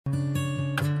You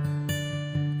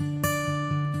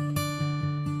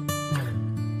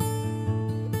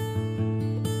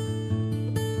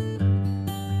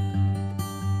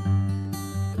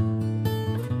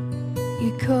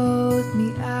called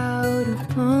me out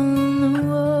upon the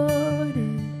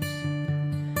waters,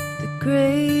 the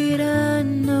great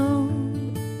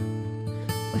unknown,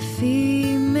 where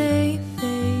feet may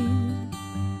fail.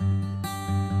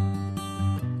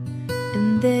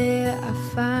 And there I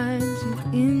find you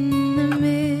in the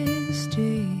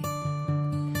mystery,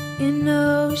 in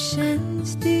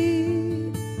oceans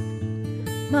deep.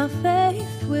 My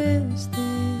faith will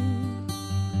stand.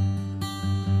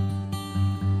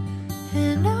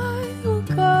 And I will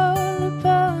call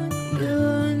upon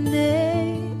your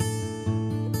name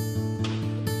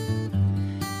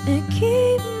and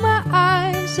keep my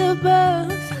eyes above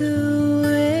the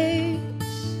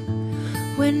waves.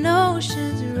 When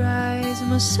oceans rise,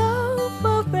 my soul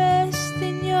will rest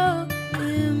in your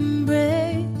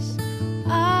embrace.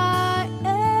 I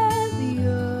am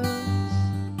yours,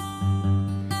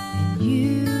 and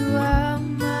you are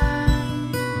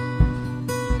mine.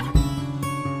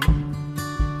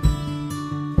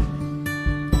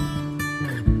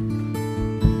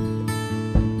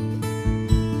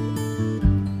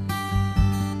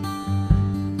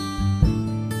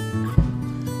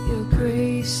 Your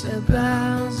grace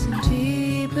abounds in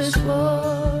deepest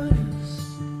waters.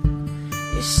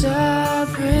 Your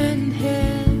sovereign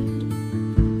hand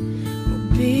will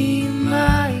be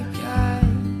my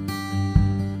guide.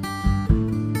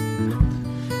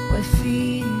 Where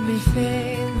feet may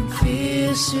fail and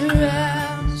fear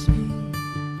surrounds me,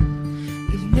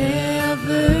 you've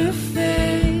never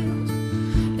failed,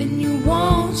 and you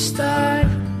won't start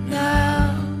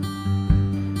now.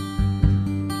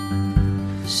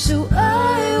 So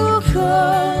I will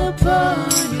call upon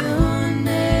your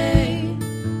name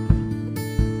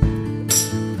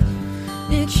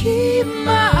and keep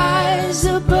my eyes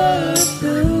above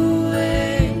the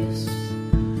waves.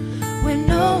 When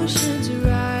oceans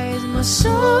rise, my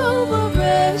soul will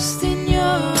rest in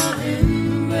your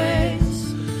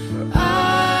embrace. For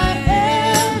I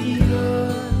am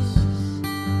yours,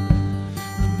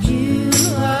 and you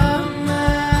are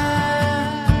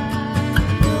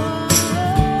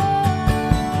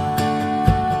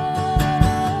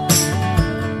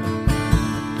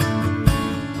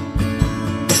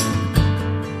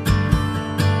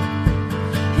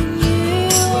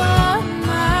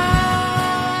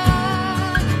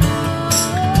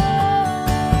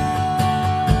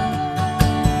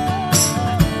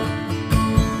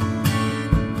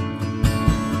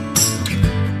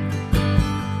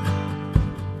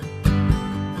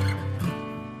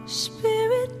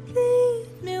Spirit, lead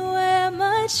me where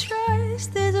my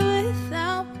trust is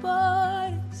without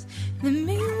borders. Let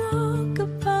me walk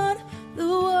upon the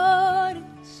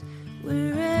waters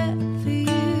wherever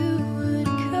you would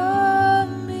call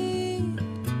me.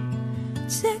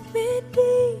 Take me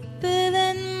deeper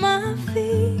than my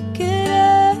feet could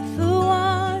ever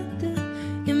wander,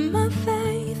 and my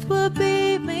faith will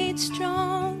be made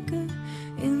stronger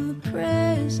in the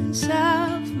presence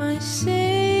of my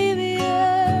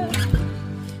Savior.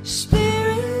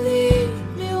 Spirit, lead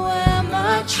me where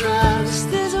my trust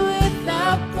is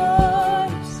without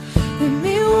borders. Let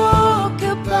me walk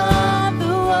upon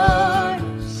the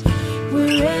waters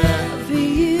wherever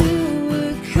you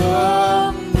would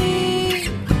call me.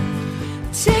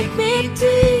 Take me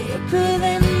deeper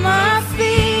than my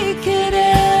feet could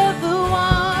ever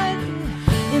wander,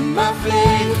 and my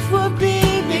faith will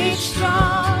be made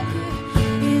stronger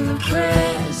in the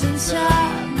presence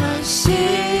of my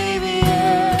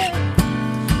Savior.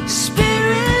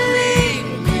 Spirit, lead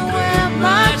me where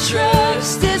my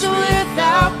trust is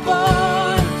without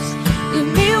borders. Let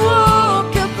me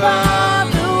walk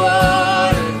upon the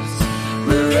waters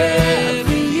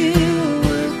wherever you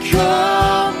would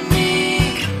call me.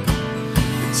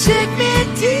 Take me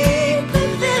deeper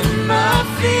than my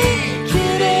feet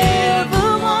could ever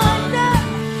wander,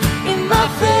 and my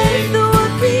faith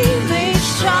would be made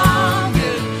stronger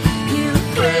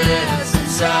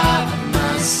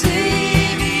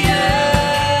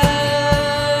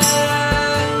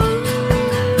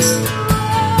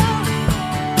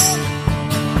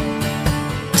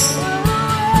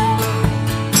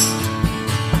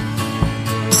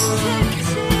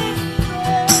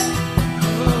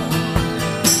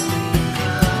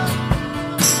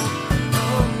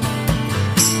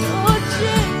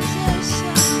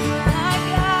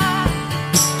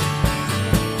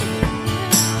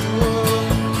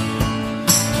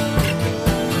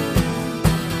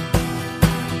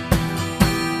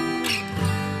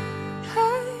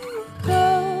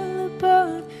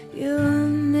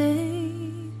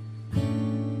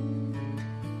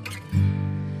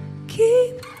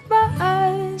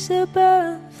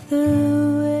above the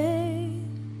waves.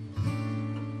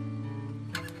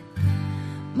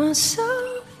 My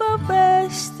soul will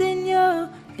rest in your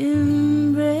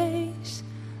embrace.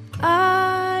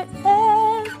 I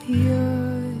am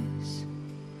yours,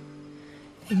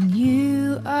 and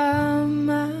you are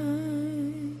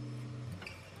mine.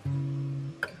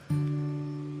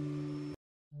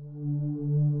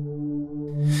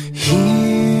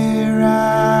 Here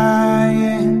I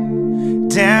am,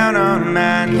 down on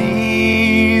my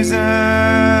knees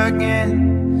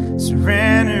again,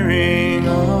 surrendering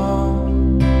all,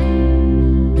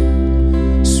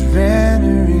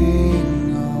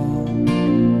 surrendering all.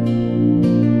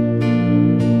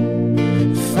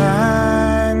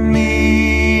 Find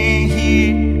me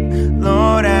here,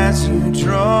 Lord, as you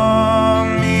draw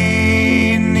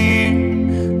me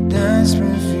near,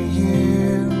 desperate for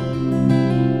you.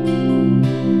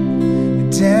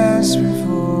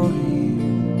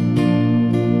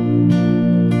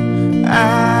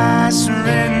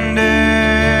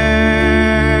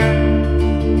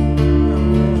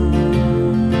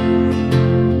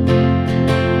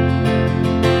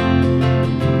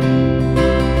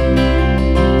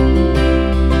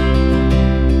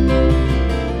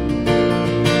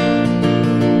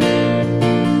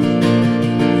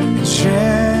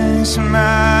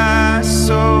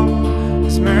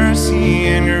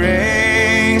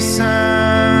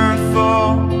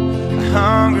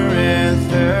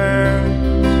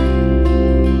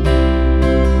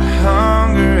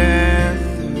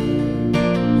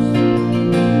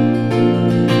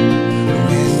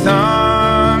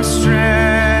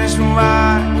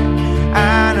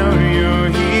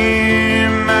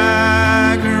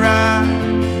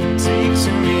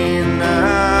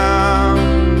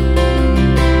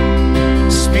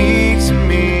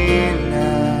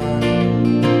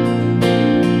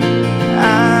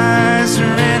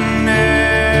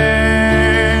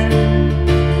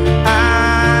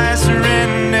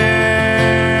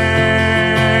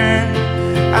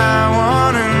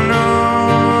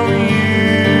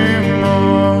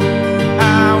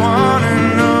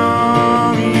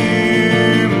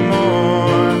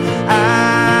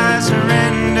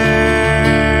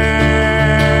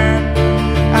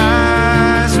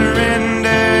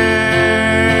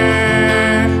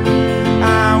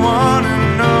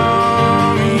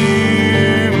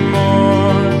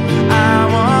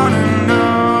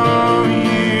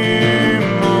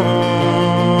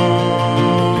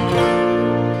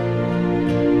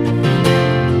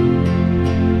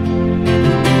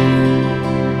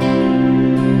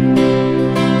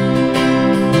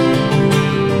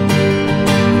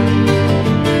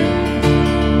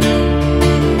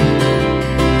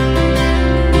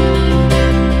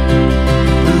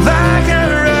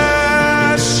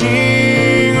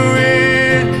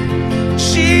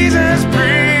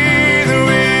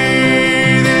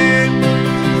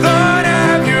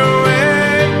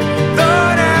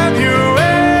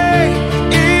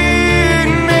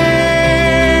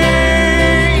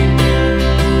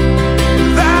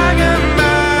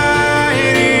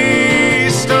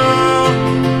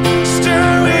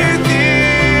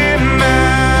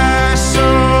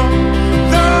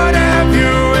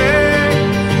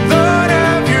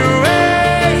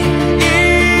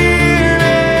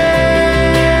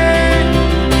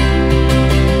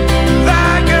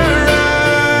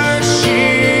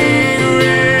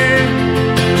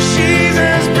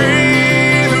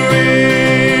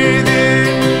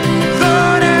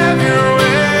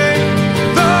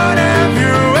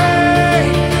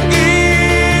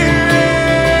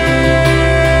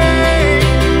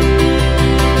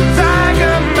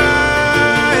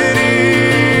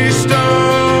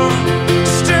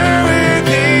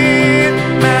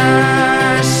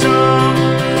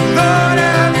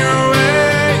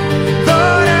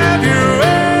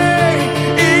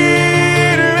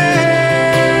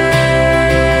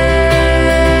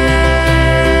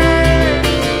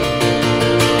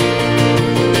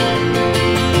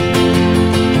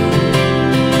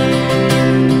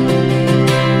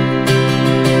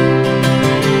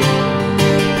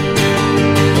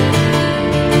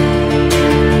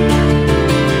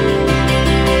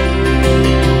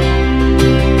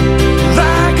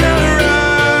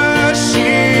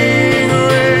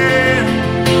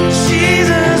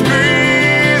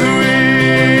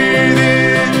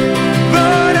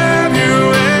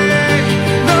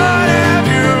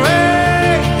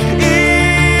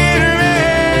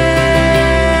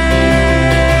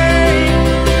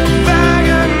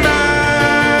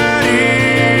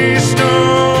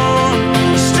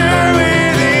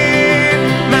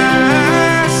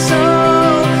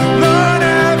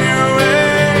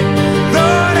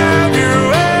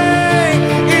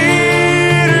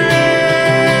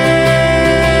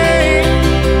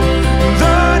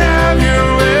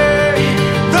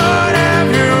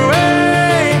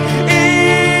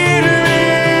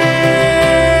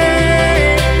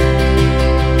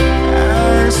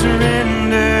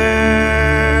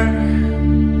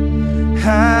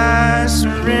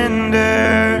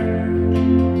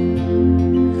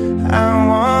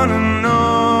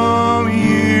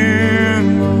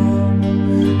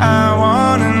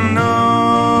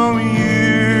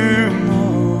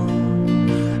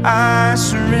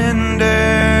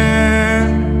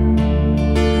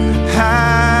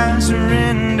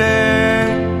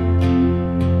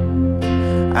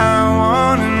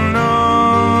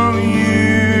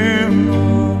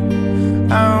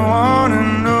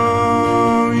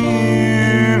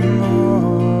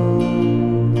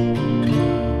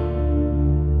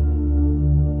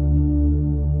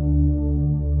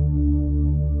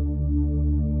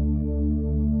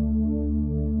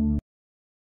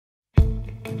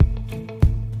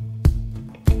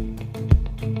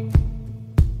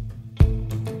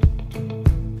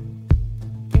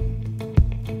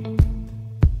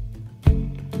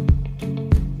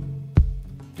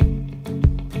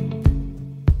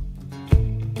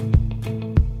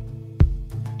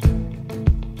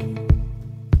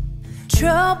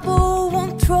 trouble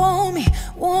won't throw me,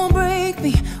 won't break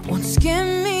me, won't scare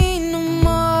me no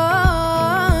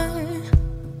more.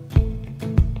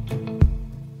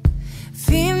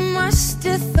 Fear must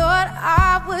have thought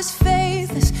I was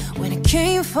faithless when it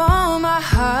came from my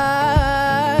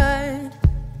heart.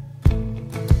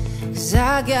 'Cause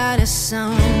I got a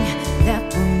song that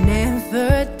will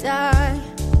never die.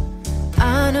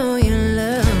 I know your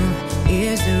love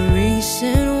is the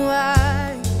reason why.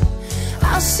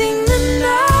 I'll sing the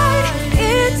night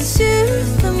into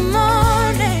the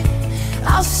morning.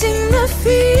 I'll sing the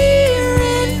fear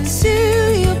into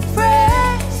your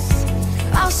praise.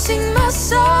 I'll sing my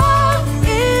song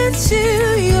into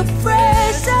your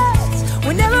presence.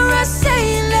 Whenever I say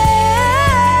your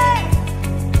name,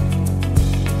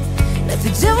 let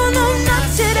the devil know not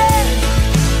today.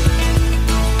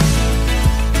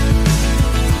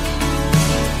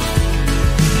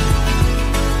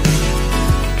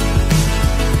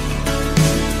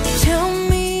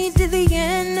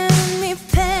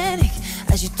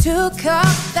 Took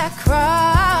up that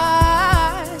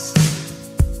cross.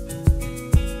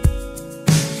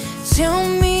 Tell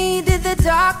me, did the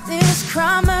darkness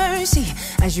cry mercy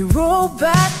as you rolled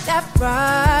back that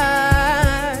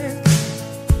rod?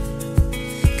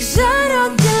 'Cause I know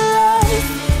your love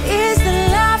is the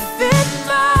life in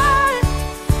mine.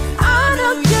 I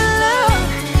know your love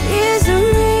is the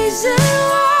reason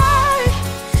why.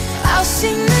 I'll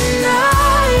sing the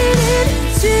night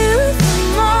into the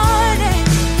morning.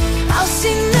 I'll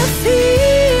sing the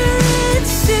fear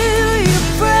into your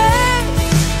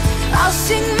praise. I'll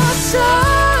sing my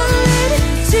soul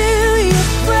into your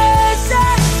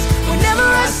presence. Whenever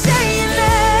I say your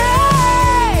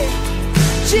name,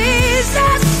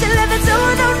 Jesus, let the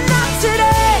devil know not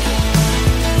today.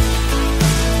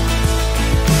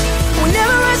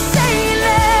 Whenever I say your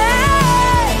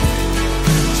name,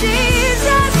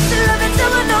 Jesus, let the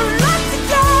devil know not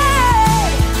today.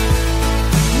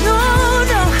 No,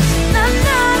 no. Not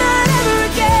ever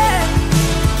again.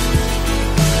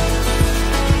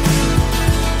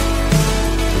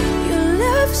 Your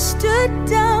love stood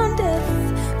down death,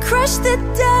 crushed the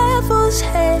devil's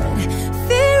head.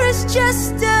 Fear is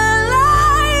just a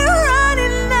lie,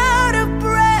 running out of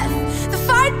breath. The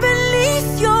fight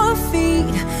beneath your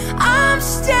feet, I'm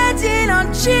standing on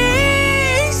Jesus'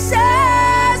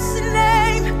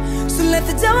 name. So let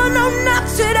the devil know not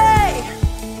today.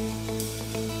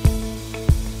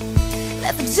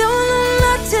 Let the devil know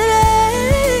not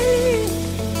today.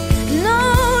 No,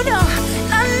 no,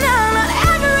 not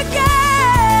ever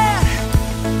again.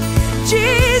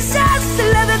 Jesus,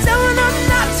 let the devil know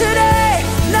not today.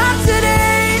 Not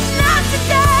today, not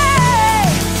today.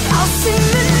 I'll sing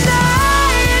the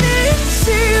night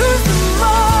into the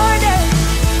morning.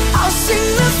 I'll sing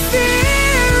the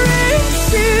fear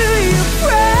into your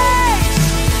praise.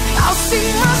 I'll sing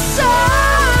my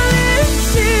soul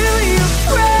into your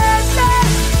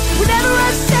presence. Whenever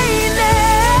I say your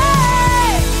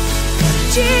name,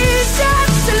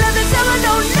 Jesus, let the devil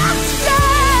know not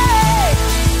today.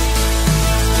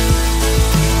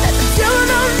 Let the devil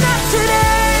know not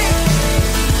today.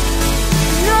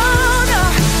 No, no,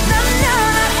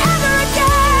 not ever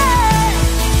again.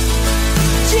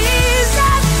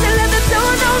 Jesus, let the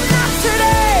devil know not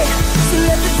today. So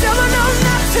let the devil know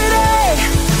not today.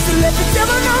 So let the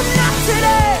devil know not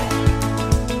today.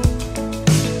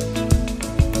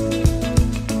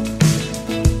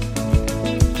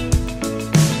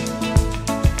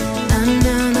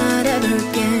 Not ever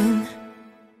again.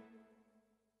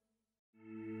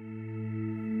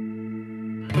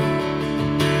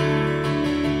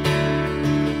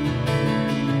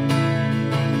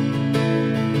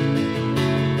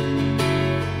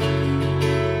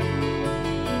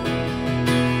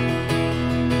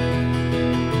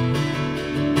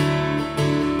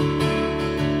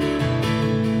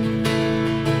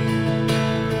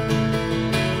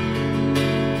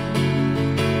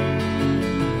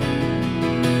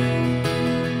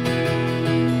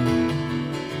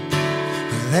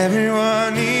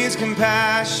 Everyone needs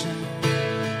compassion,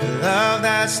 a love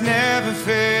that's never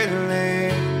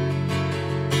failing.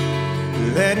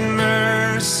 Let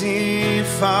mercy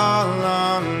fall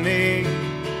on me.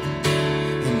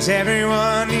 And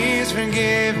everyone needs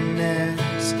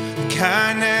forgiveness, the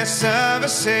kindness of a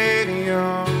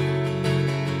Savior,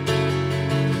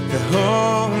 the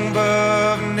hope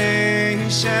of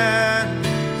nations.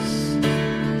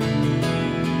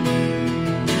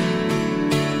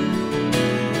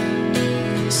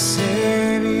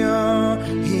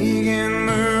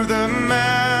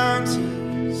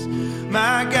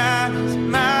 My God is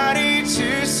mighty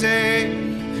to save.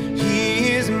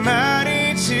 He is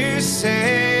mighty to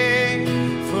save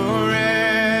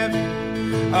forever.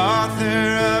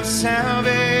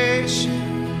 salvation.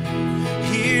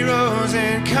 He rose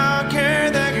and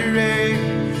conquered the grave.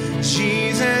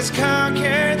 Jesus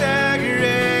conquered the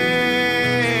grave.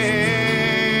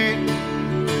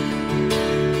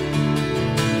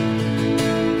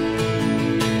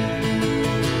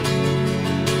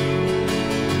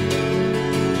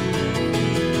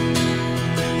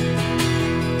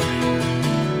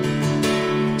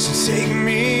 Take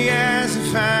me as I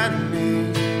find me,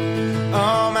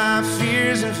 all my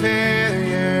fears and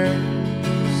failures.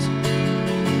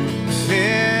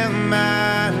 Fill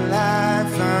my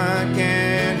life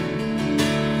again.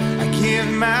 I give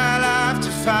my life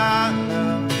to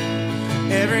follow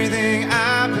everything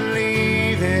I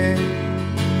believe in.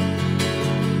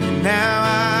 And now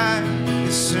I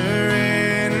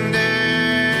surrender.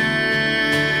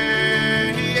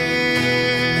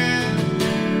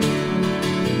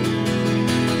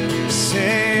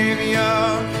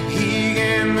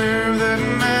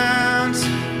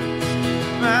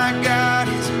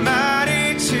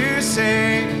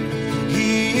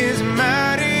 He is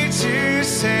mighty to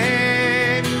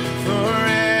save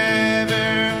forever,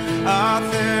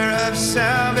 author of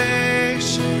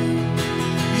salvation.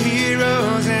 He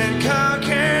rose and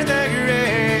conquered the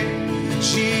grave.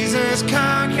 Jesus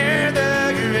conquered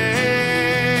the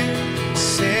grave.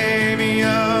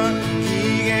 Savior, He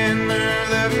can move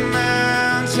the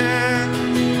mountain.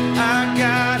 Our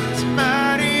God is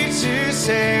mighty to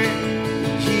save.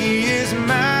 He is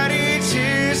mighty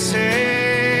to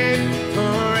save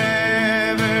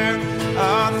forever,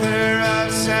 author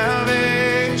of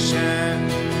salvation.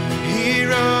 He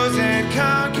rose and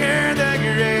conquered the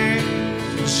grave.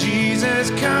 Jesus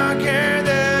conquered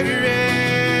the grave.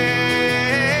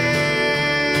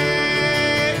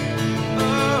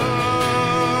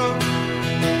 Oh.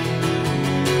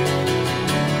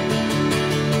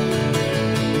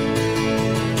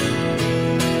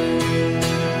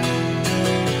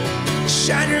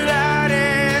 Shine your light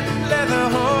and let the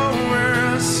whole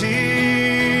world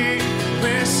see.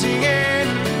 We're singing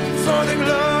for the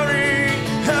glory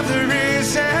of the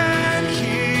risen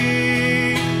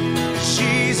King.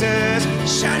 Jesus,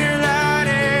 shine your light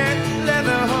and let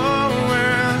the whole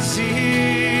world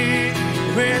see.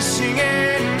 We're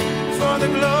singing for the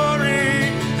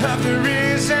glory of the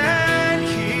risen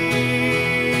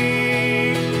King.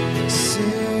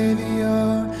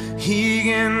 Savior, He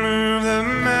can move the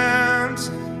mountains.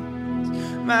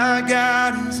 My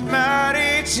God is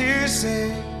mighty to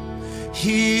save.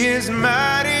 He is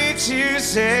mighty to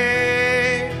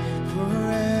save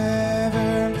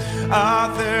forever,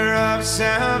 author of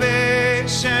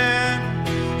salvation.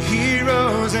 He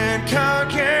rose and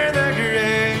conquered the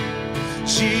grave.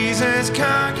 Jesus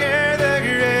conquered the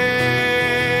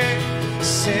grave.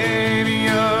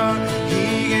 Savior,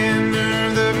 He can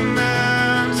move the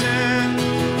mountain.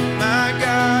 My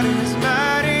God is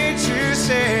mighty to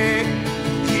save.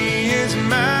 He is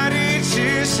mighty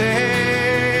to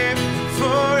save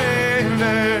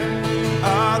forever,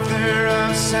 author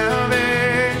of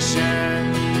salvation.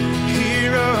 He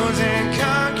rose and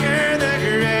conquered the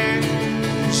grave.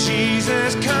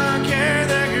 Jesus conquered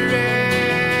the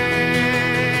grave.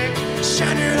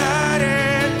 Shine your light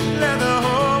and let the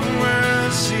whole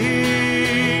world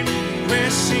see. We're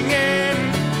singing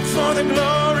for the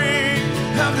glory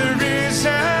of the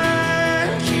risen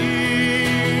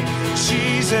King.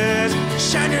 Jesus,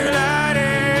 shine your light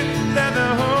and let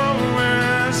the whole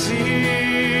world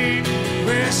see.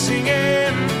 We're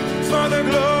singing for the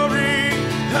glory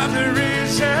of the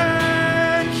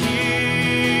risen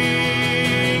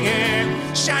King.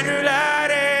 And shine your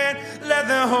light and let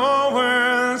the whole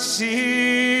world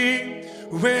see.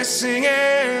 We're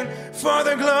singing for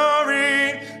the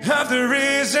glory of the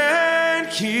risen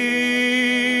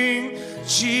King.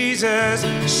 Jesus,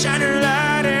 shine your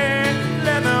light and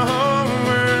let the whole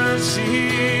world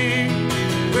see.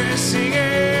 We're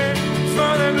singing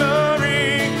for the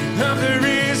glory of the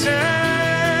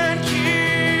risen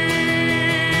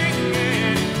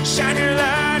King. Shine your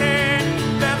light and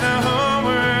let the whole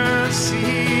world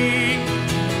see.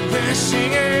 We're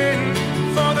singing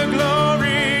for the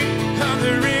glory of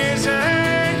the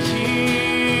risen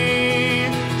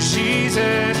King.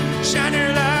 Jesus, shine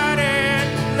your light and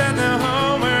let the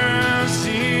whole world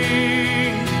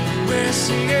see. We're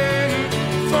singing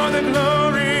for the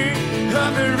glory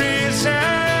of the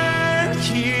risen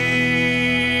King.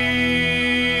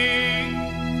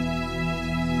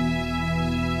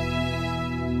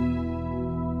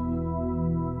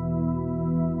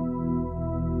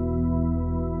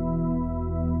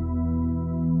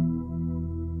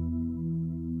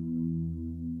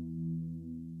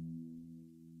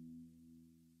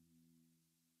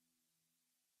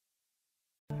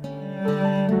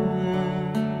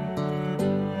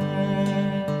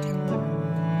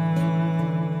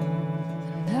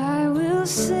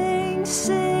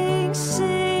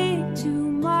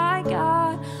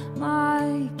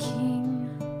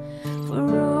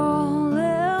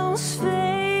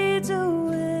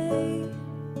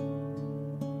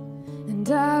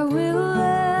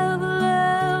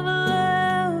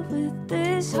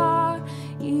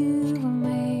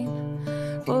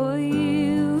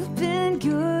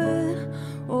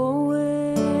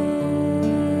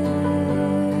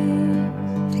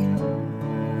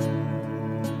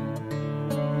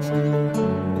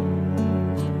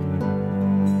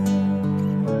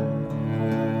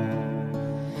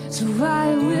 So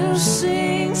I will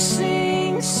sing,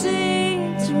 sing,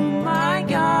 sing to my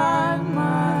God,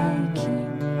 my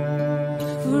King.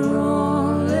 For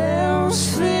all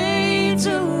else fades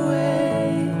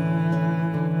away,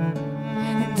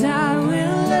 and I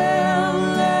will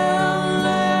love, love,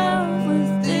 love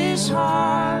with this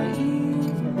heart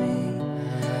you've made.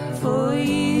 For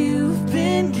you've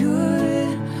been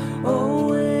good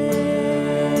always.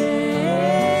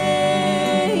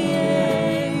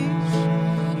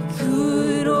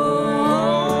 Good always.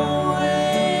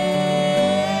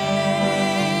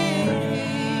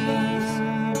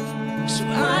 So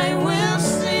I will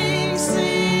sing,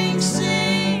 sing,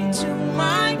 sing to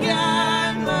my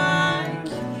God, my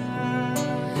King.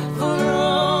 For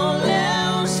all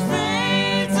else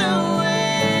fades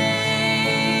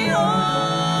away.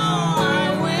 Oh,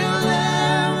 I will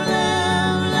love,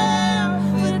 love, love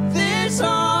with this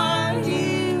heart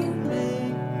you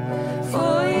made.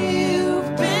 For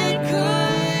you've been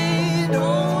good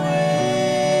always.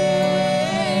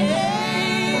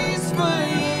 For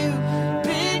you've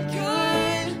been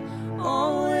good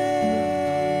always.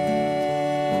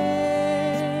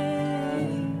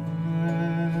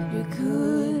 You're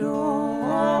good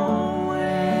always.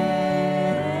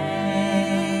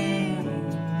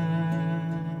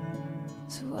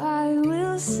 So I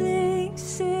will sing,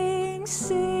 sing,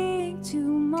 sing to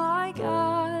my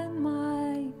God,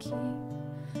 my King.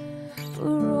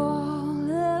 For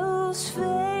all else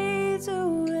fades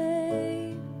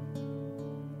away,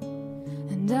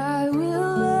 and I will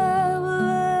love,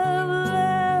 love,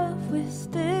 love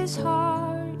with this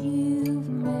heart you've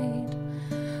made.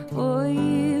 For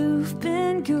you've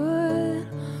been good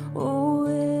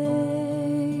always.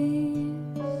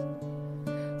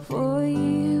 For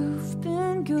you've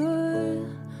been good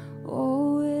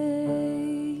always.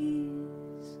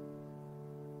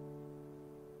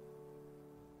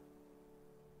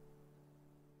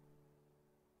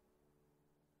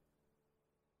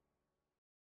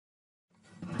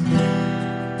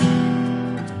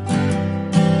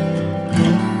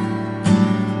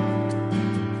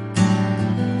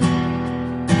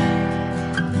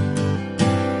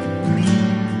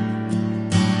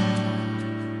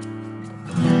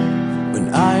 When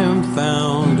I am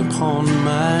found upon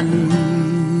my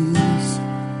knees,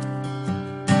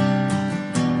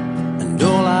 and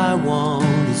all I want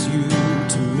is you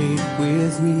to meet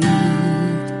with me,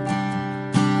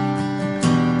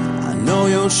 I know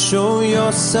you'll show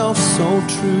yourself so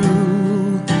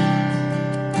true.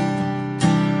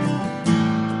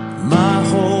 My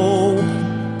hope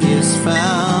is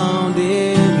found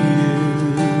in you.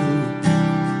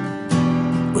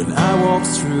 When I walk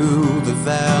through the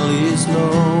valleys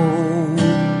low,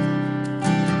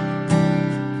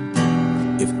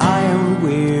 if I am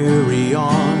weary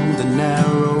on the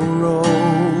narrow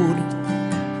road,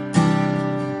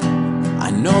 I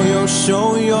know you'll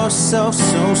show yourself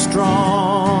so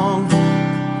strong.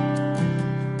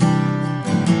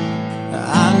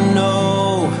 I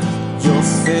know you're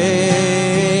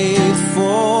faithful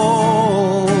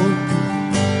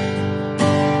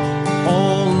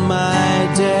all my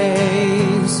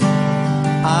days.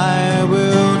 I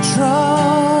will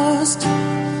trust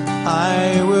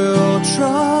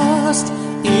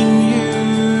in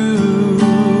you.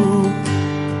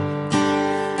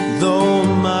 Though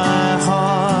my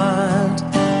heart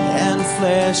and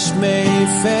flesh may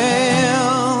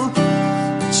fail,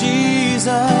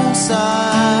 Jesus,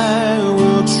 I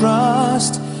will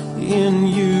trust in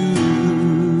you.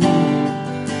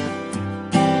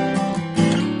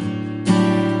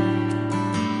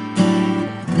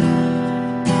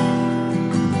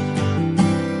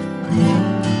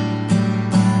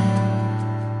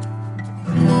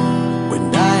 When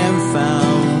I am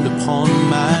found upon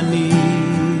my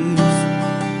knees,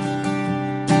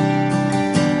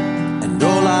 and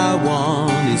all I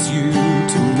want is you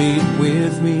to meet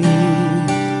with me,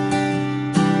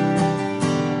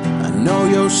 I know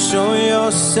you'll show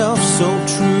yourself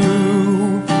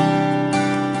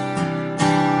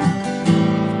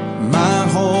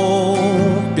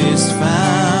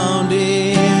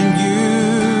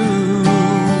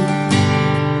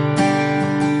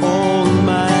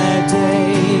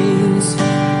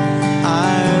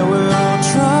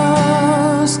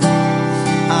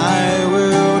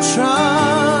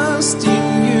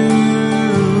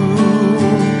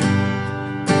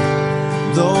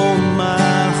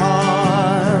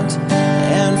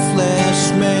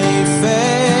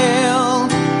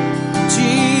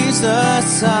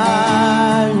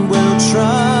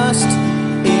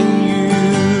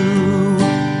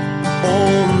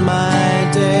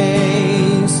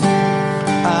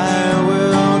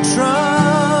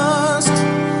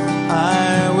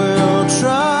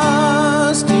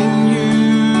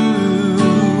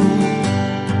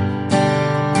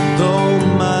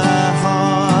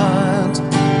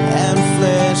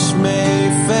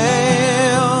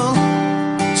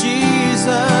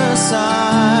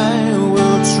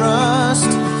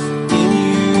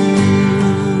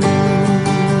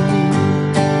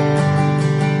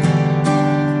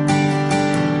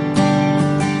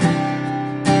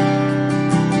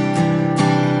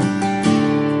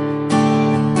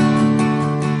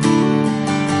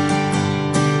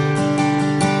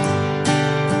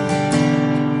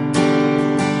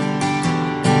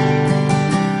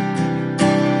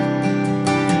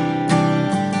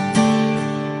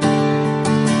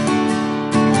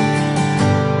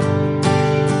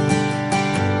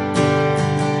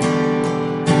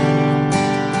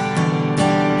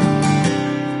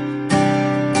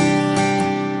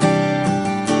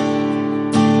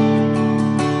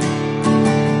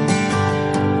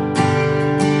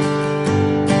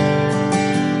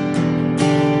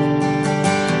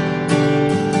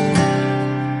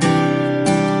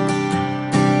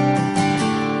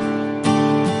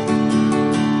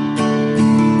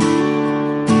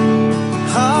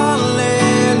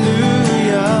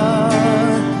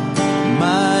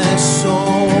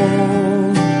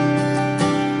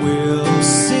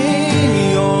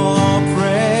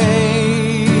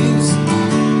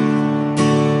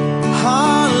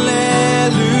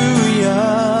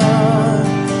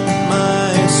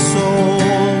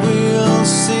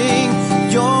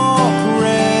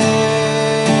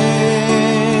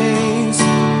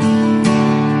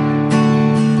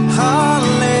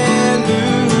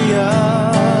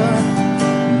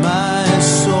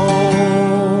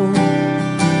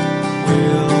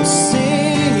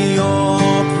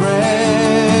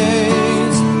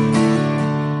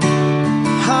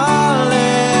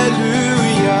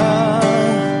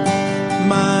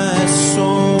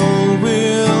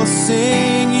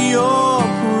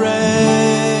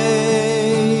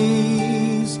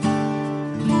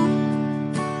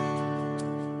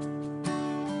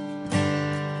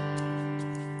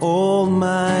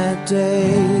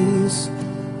days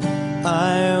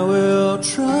I will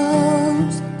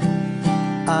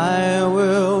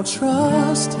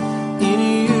trust in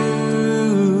you.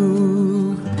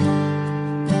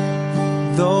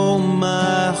 Though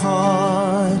my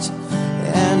heart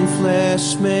and flesh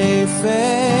may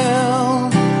fail,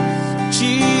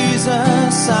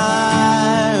 Jesus,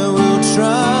 I will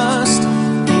trust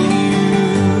in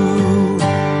you.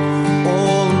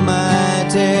 All my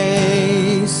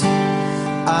days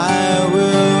I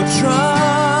will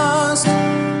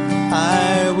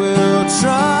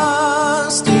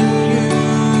trust in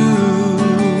you.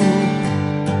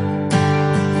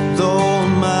 Though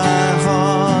my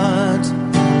heart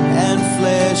and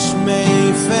flesh may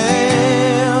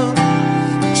fail,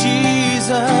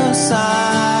 Jesus, I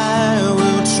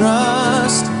will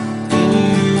trust in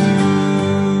you.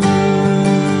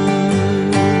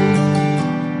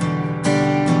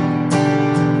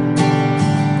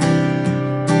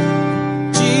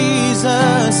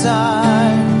 Jesus, I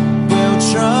will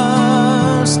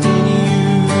trust in you.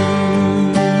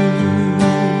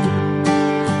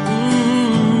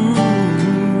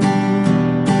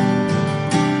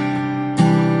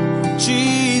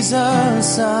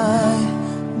 Jesus, I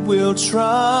will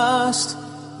trust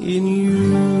in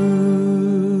you.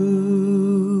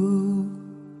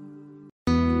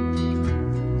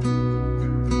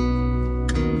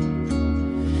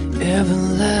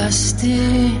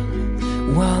 Everlasting,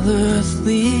 while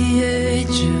earthly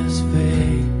ages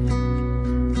fade,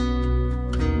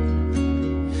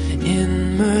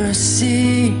 in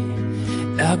mercy,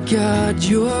 our God,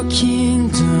 your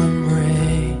kingdom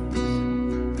reigns.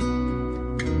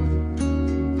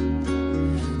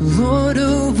 Lord,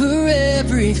 over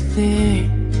everything,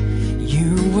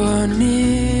 you are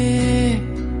near.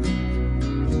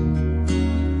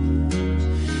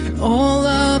 All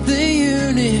of the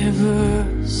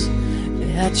universe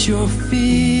at your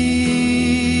feet.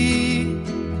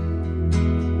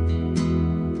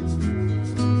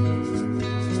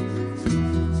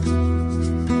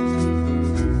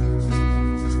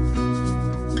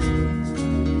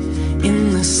 In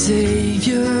the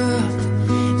Savior,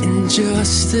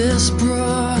 injustice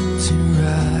brought to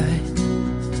right.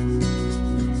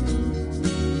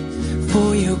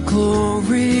 For your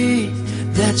glory,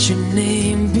 that your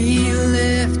name be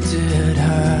lifted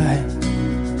high.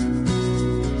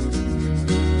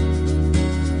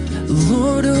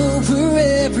 Lord, over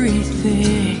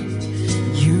everything,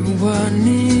 you are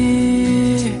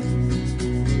near.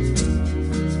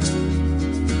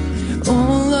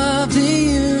 All of the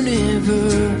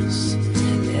universe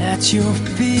at your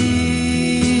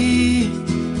feet.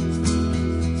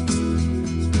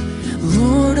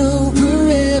 Lord, over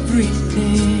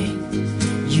everything,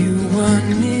 you are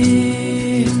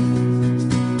near.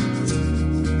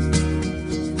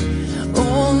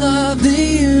 All of the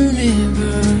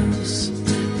universe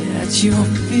at your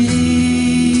feet.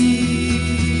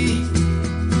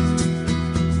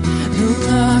 The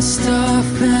lost are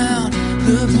found,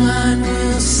 the blind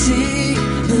will see,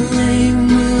 the lame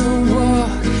will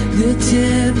walk, the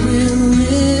dead will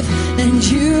live, and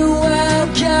you are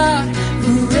God,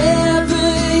 forever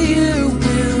you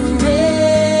will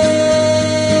reign.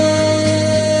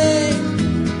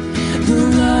 The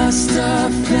lost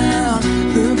are found,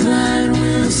 the blind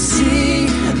will see,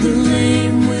 the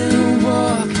lame will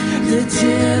walk, the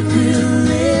dead will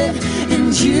live, and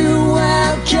you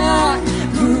are God,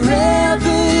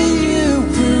 forever you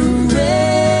will reign.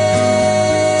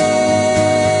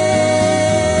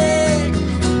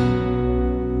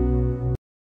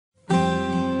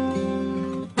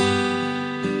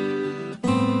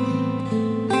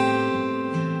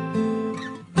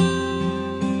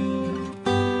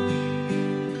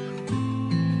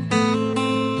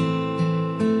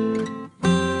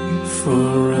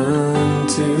 For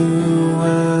unto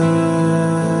us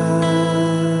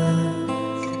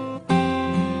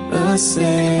a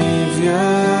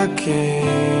Savior came,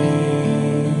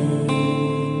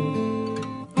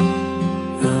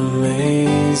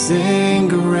 amazing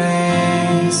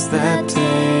grace that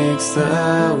takes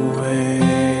away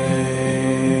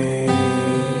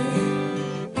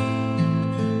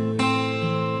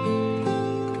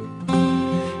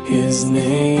His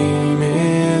name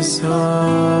is hope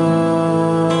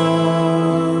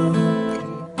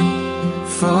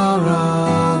for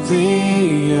all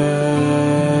the earth.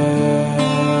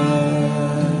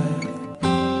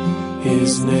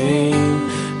 His name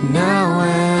now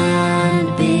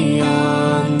and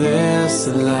beyond this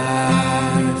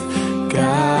life,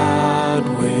 God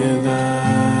with us.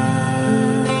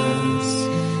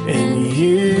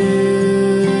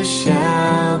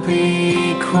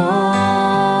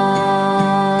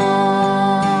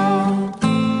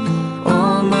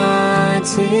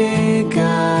 Almighty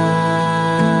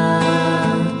God,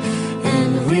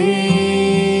 and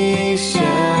we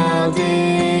shall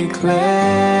declare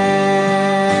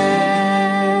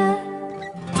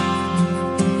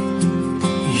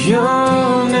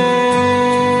your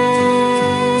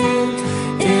name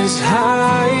is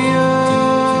higher,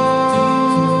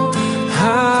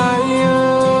 higher.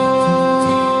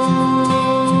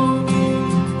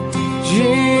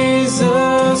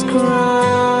 Jesus Christ,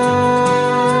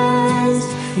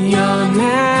 your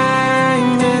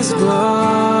name is glorious.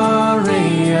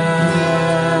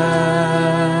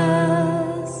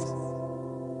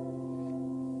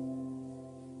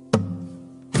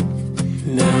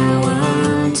 Now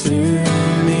unto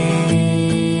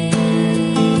me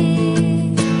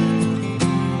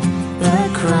the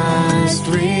Christ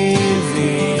revealed,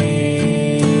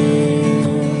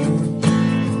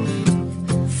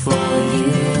 for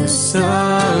you so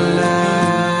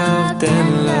loved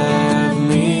and love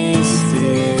me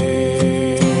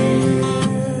still,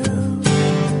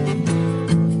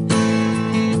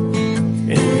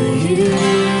 and you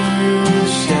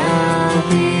shall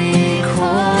be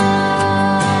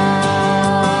called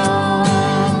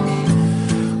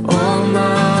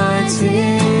Almighty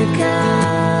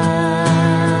God,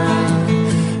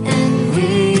 and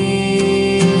we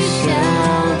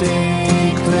shall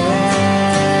declare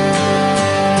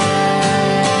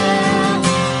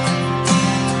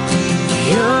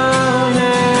your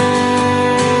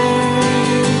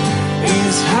name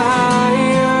is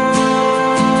higher,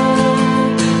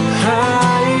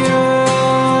 higher.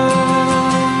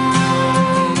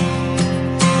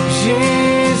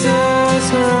 Jesus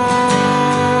Christ,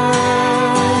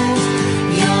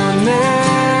 your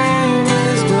name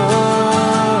is glorious.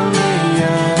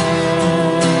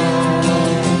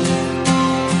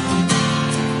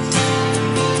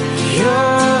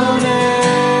 Your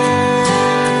name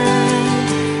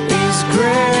is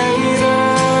greater,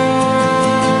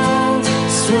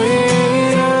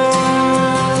 sweeter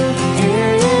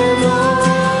in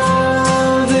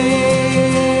all the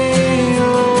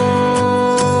earth.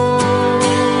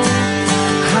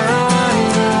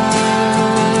 Higher,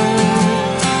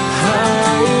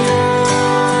 higher.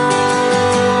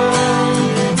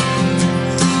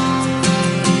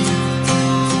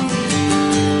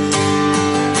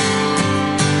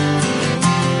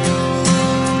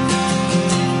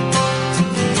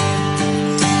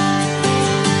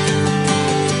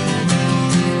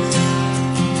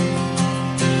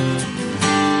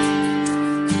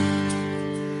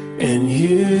 And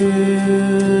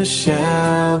you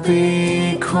shall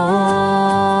be called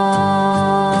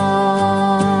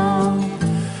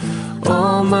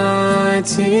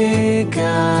Almighty God,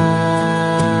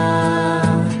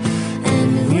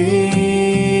 and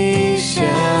we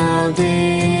shall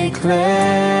declare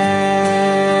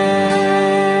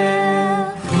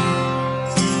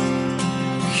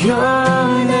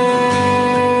your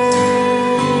name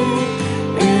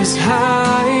is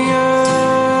higher,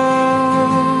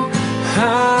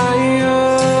 higher.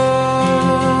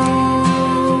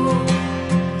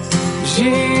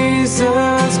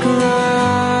 Jesus Christ,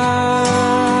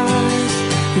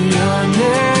 your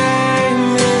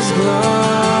name is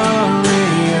glorious.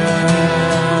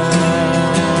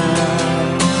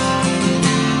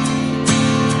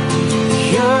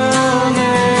 Your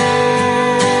name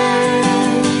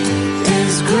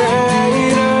is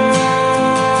greater,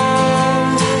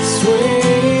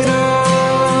 sweeter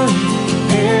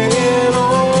in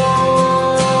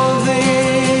all the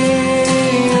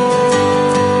earth.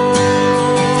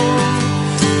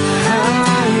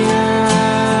 Higher,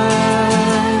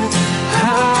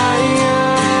 higher,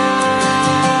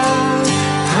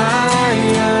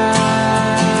 higher,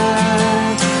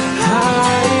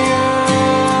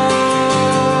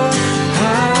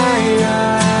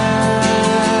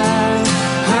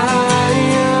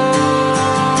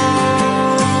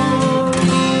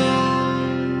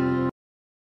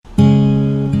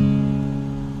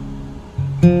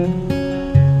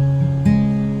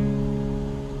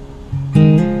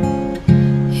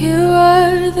 You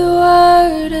are the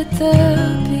Word at the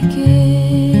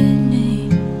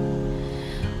beginning,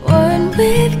 one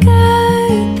with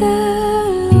God the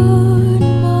Lord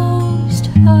Most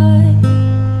High.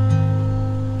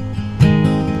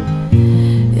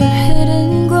 Your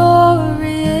hidden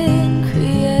glory in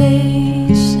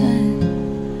creation,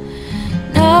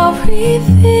 now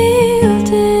revealed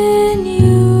in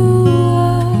you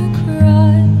are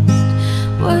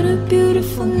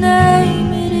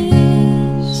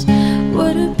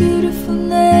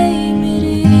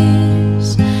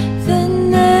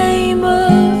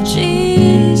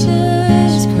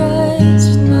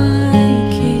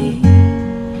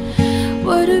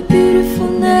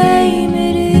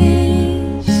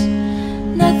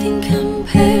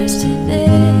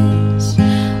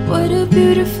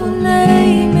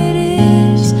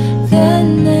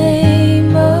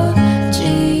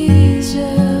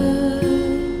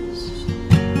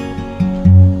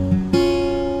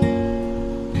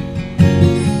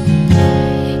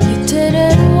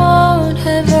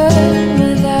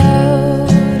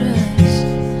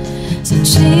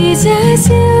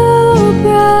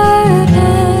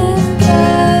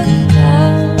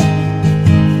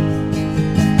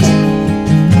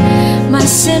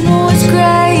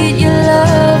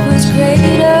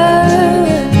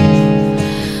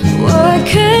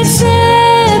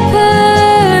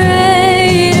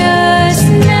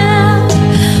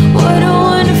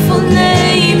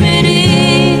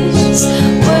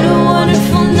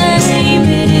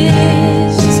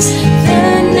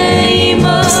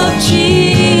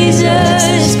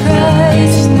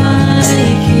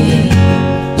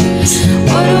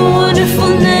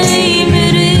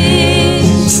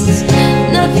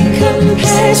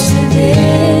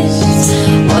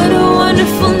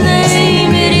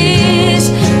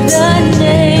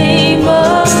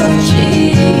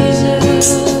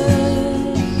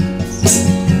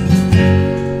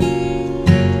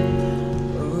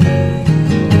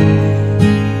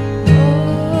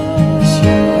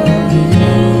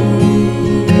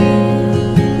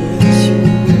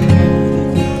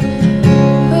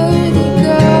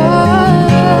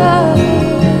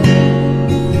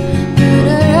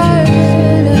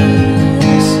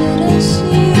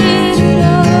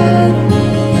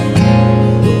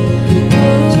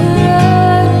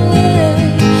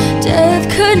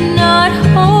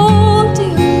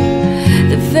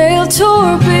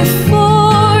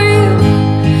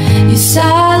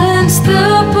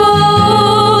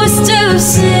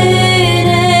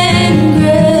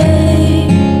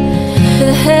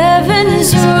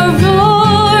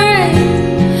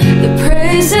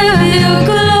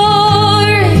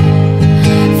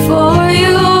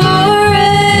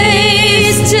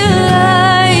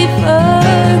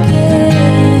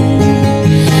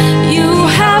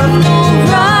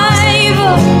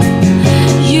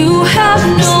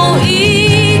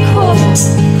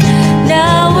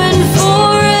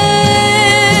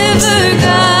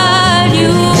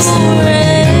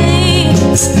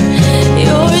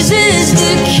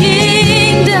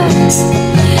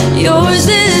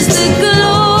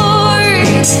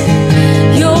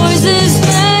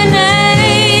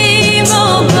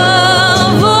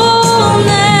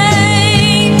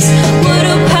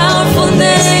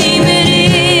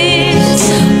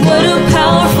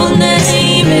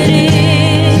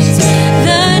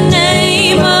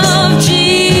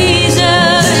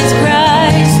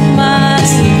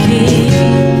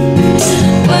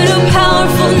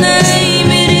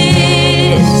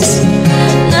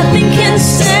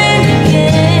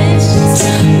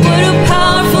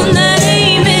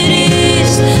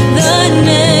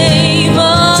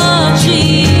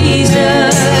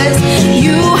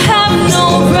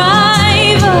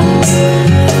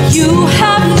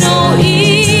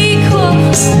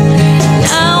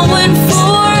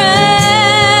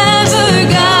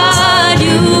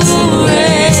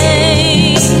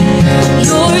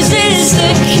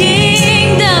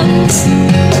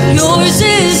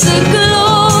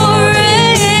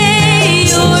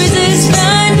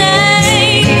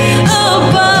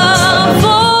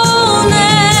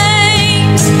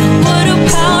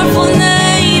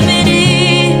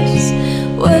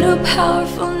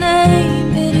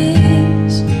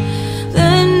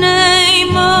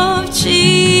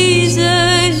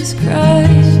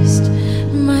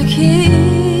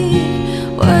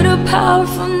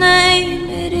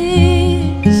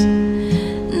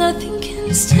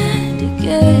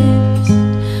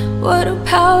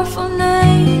powerful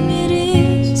name it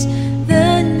is,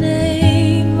 the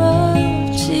name of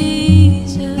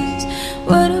Jesus.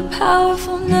 What a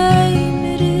powerful name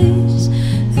it is,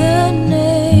 the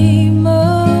name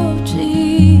of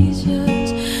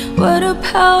Jesus. What a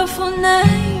powerful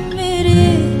name it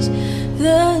is,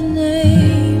 the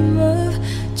name of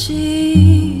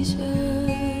Jesus.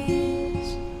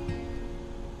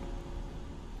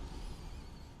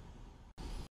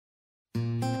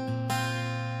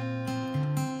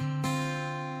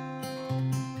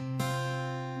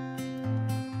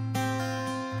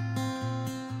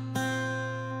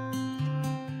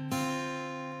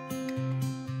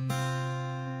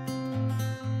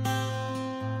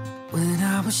 When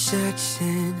I was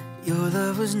searching, your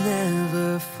love was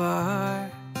never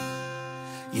far.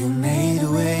 You made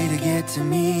a way to get to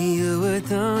me. You were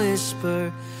the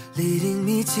whisper leading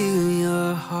me to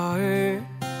your heart.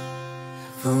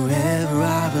 Forever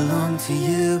I belong to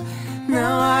you.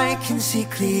 Now I can see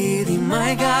clearly,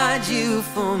 my God, you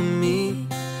for me.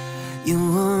 You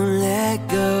won't let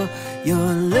go. Your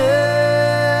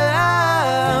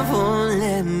love won't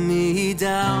let me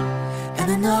down.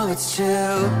 And I know it's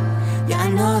true. Yeah, I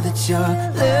know that your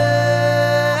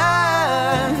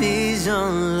love is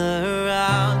all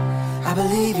around. I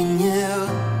believe in you,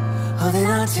 holding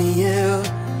on to you,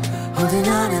 holding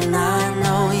on, and I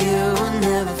know you will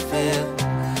never fail.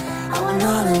 I want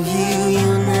all of you,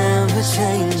 you'll never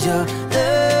change. Your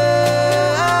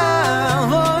love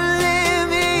won't let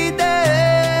me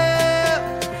down.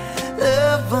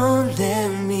 Love won't let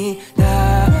me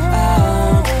down,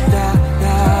 down, down,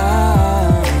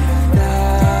 down,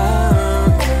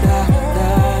 down,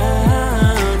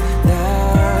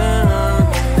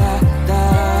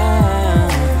 down,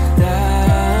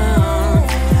 down.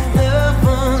 Love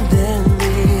won't let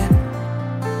me.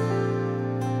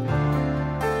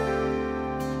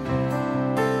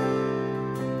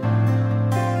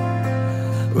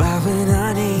 Right when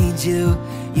I need you,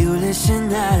 you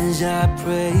listen as I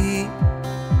pray.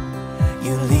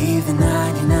 You leave the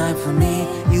 99 for me.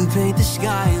 You paint the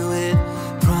sky with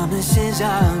promises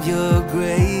of your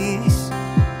grace.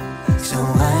 So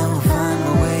I will find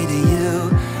my way to you.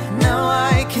 Now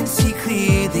I can see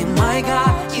clearly, my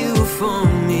God, you for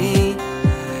me.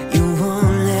 You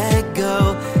won't let go.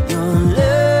 Your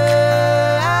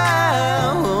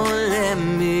love won't let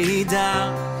me down.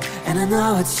 And I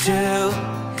know it's true.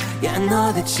 Yeah, I know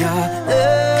that your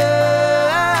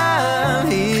love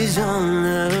is all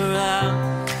around.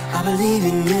 I believe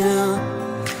in you,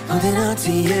 holding on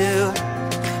to you,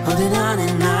 holding on,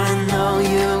 and I know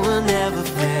you will never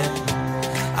fail.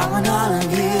 I want all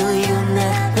of you, you'll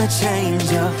never change.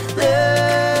 Your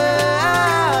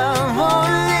love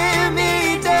won't let me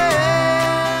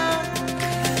down.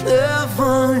 Love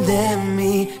won't let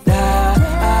me down,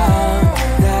 down,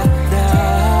 down,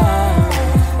 down,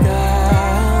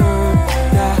 down,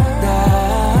 down,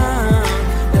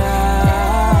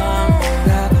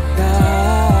 down,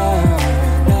 down,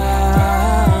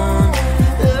 down.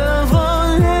 Love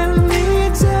won't let me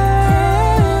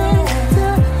down,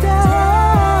 down,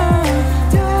 down,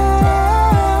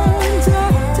 down, down,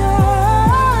 down,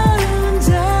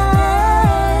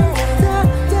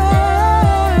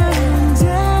 down,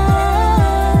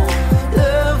 down.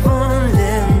 Love won't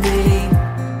let me.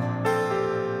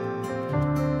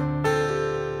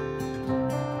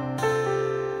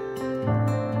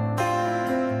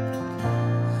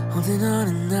 Holding on,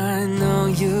 and I know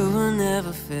you will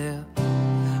never fail.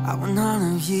 I want all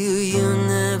of you, you'll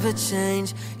never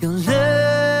change. Your love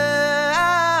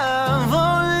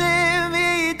won't let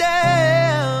me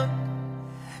down.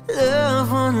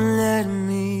 Love won't let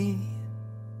me.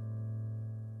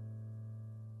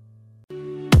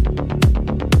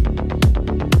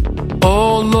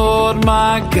 Oh Lord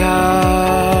my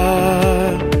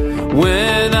God,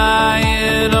 when I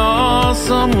in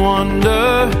awesome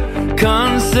wonder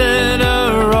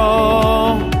consider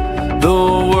all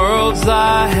the worlds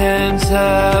thy hands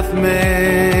have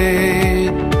made,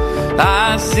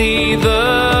 I see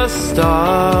the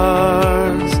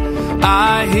stars,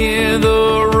 I hear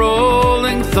the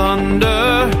rolling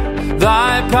thunder,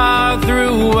 thy power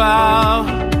throughout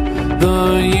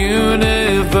the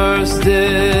universe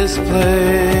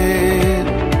displayed.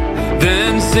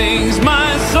 Then sings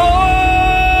my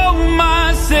soul,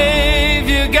 my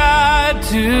Savior God,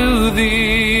 to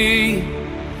thee.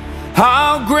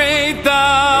 How great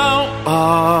thou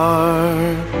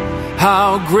art,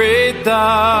 how great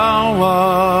thou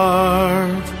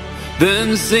art.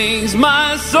 Then sings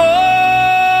my soul,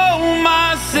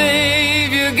 my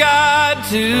Savior God,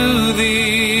 to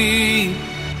thee.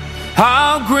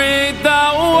 How great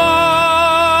thou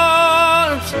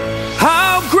art,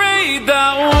 how great thou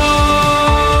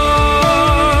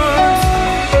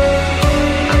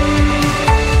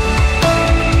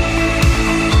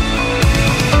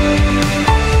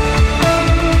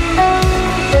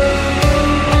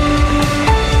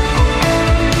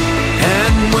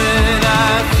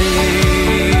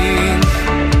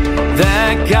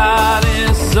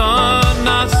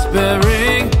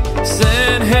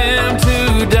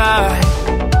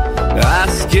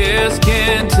scarce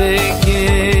can take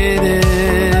it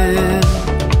in.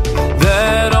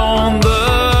 That on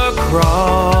the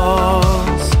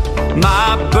cross,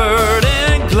 my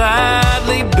burden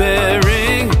gladly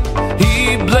bearing,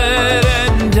 he bled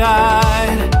and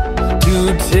died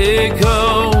to take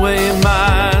away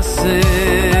my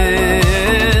sin.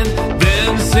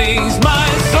 Then sings my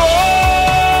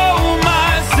soul,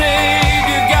 my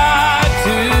Savior God,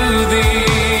 to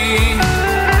thee.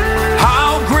 How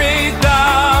great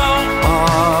thou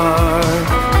art,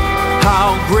 how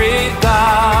great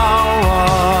thou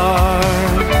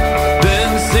art. Then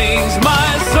sings my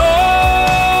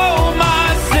soul, my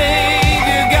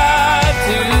Savior God,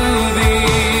 to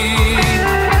thee.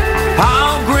 How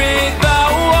great thou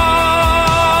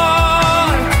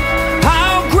art,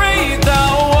 how great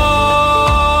thou art.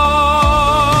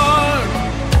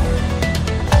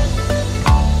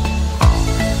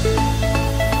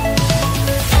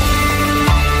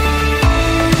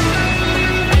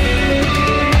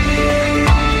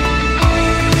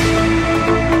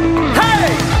 Hey!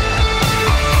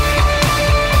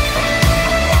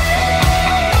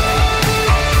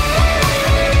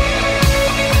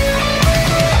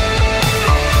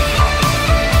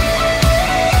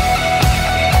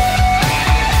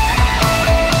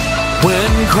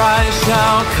 When Christ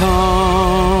shall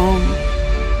come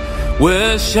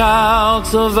with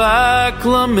shouts of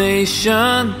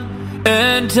acclamation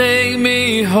and take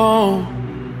me home,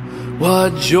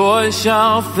 what joy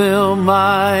shall fill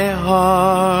my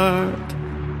heart?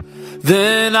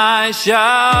 Then I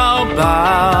shall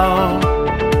bow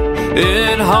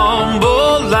in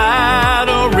humble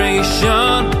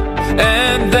adoration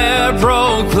and there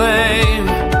proclaim,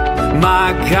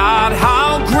 my God,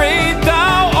 how great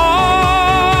thou art.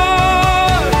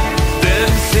 Then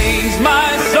sings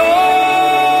my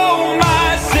soul,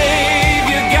 my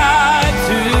Savior God,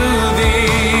 to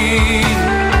thee.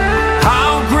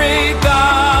 How great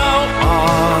thou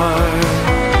art,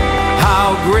 how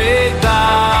great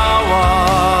thou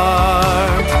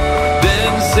art.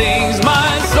 Then sings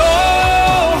my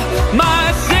soul, my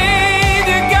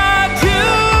Savior God, to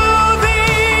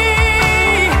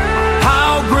thee.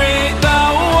 How great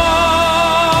thou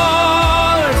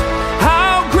art,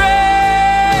 how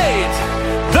great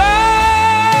thou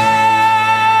art.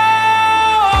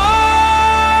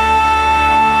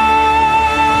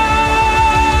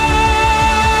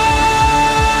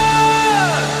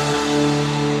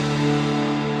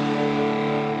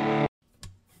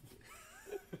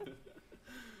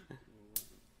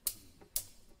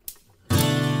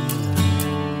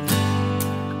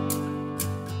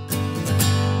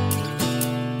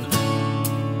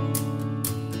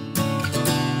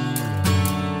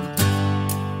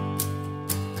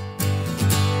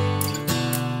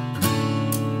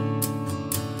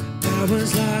 I was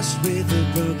lost with a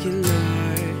broken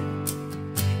heart.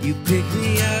 You picked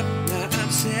me up, now I'm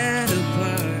set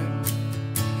apart.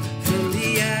 From the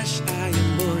ash I am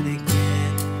born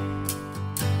again,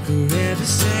 forever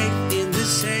safe in the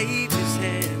Savior's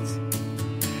hands.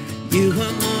 You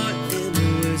are more than the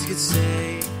words could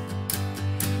say.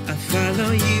 I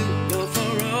follow you, Lord,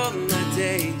 for all my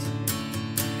days.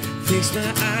 Fix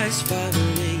my eyes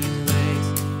following your ways.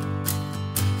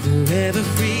 Forever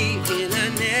free in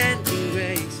unending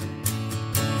grace.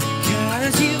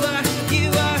 'Cause you are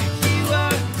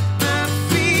my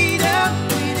freedom.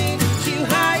 We lift you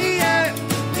higher,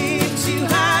 lift you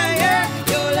higher.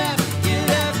 Your love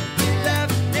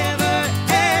never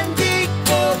ending.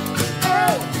 Oh,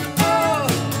 oh, oh.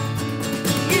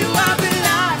 You are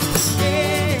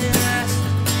everlasting.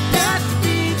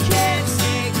 Nothing can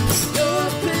take your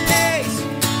place.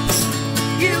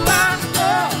 You are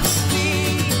all we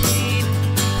need.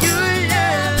 Your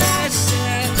love has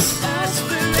set us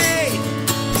free.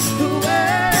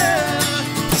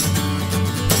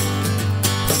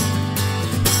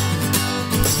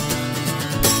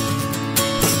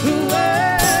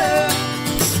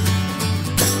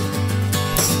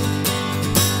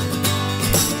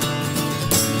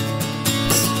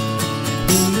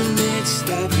 In the midst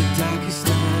of the darkest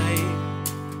night,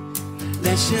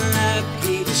 let your love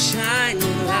be the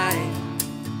shining light,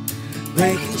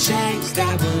 breaking chains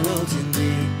that were holding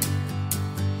me.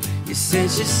 You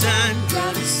sent your son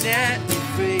down to set me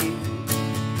free.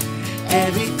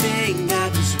 Everything that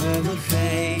this world would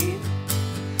fade,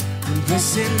 I'm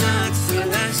pressing on till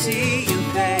I see your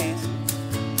face.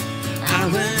 I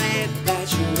will live that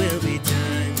your will be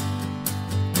done.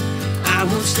 I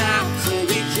won't stop till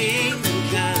your kingdom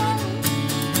come.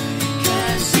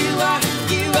 'Cause you are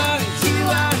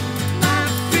my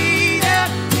freedom.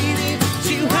 We lift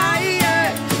you higher,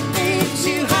 lift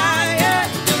you higher.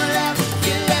 Your love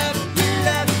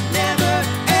never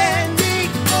ends.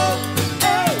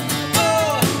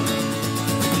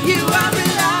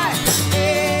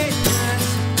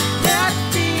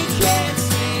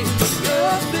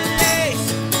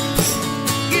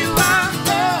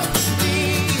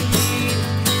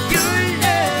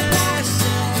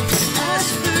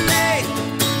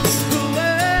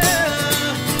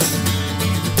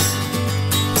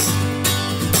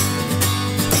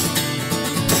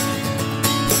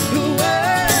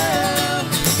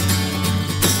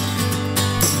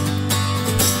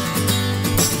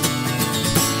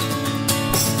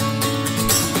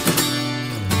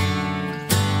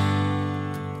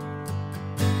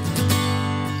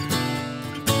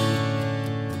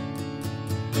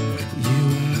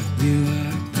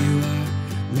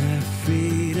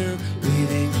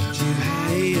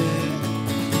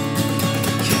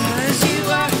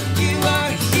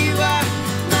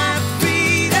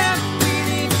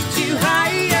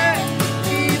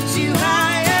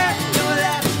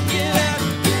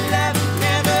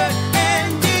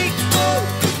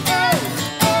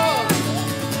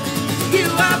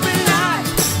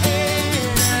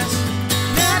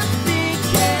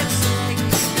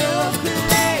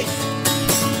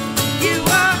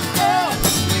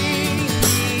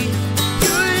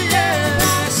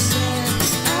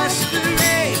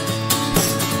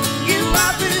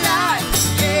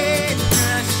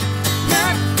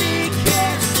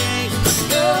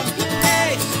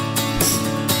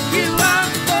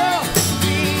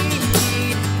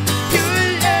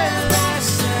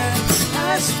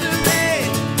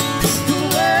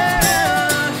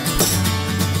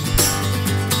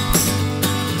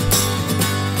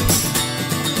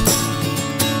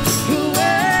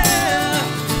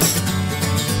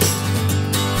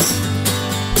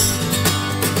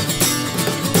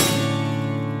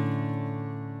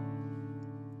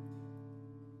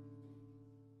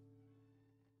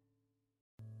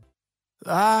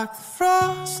 Like the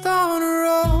frost on a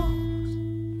rose,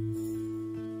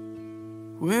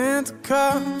 winter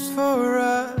comes for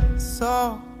us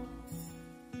all.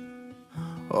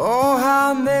 Oh,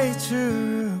 how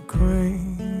nature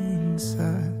acquaints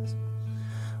us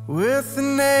with the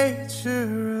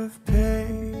nature of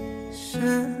patience.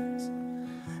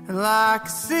 And like a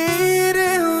seed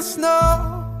in the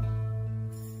snow,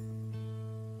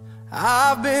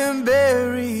 I've been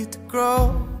buried to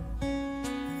grow.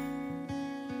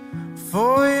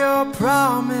 For your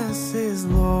promise is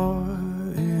loyal,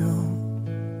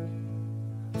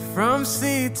 from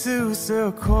sea to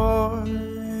sequoia.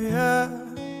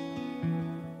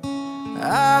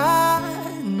 I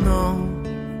know,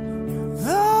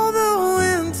 though the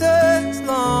winter's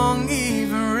long,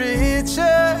 even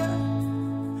richer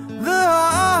the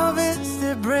harvest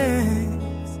it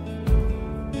brings.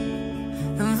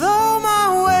 And though my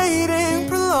waiting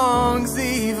prolongs,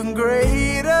 even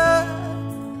greater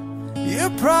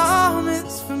your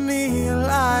promise for me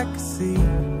like a seed.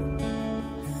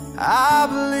 I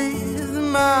believe that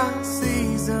my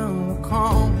season will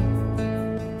come.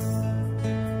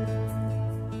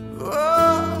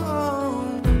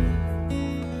 Oh,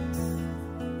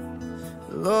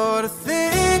 Lord, I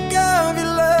think of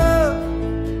your love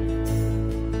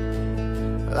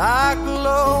like the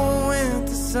low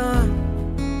winter sun.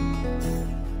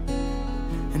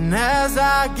 And as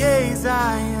I gaze,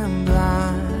 I am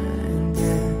blinded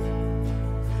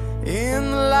in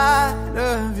the light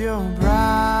of your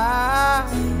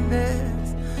brightness.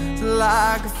 It's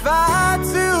like a fire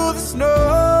to the snow,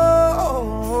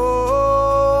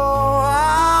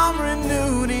 I'm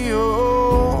renewed in you.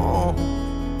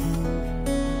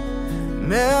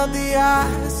 Melt the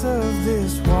ice of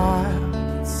this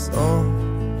wild soul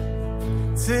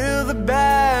till the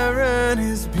barren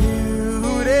is beautiful.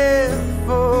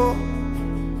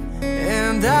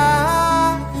 And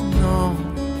I know,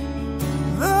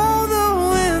 though the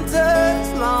winter's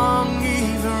long,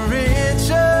 even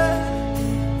richer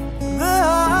the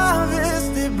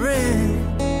harvest it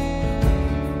brings.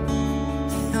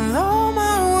 And though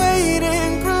my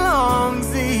waiting prolongs,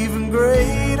 even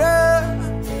greater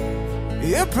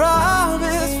your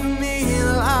promise for me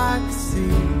like a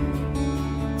seed.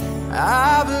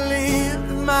 I believe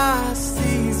that my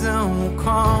season will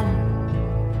come.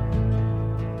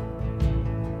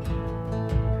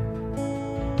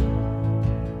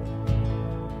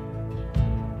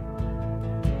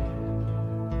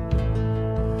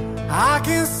 I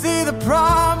can see the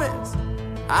promise,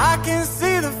 I can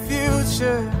see the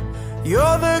future.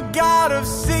 You're the God of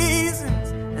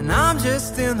seasons, and I'm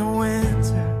just in the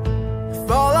winter. If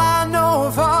all I know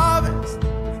of harvest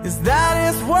is that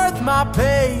it's worth my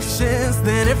patience,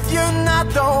 then if you're not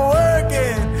done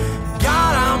working,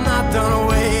 God, I'm not done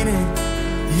waiting.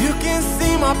 You can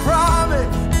see my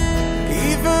promise,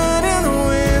 even in the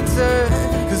winter,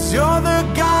 'cause you're the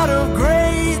God of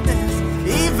greatness,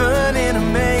 even in a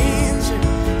manger.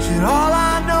 Should all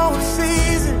I know of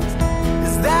seasons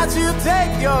is that you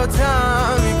take your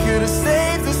time, you could have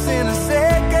saved us in a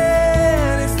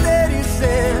second. Instead you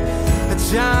sent a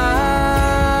child.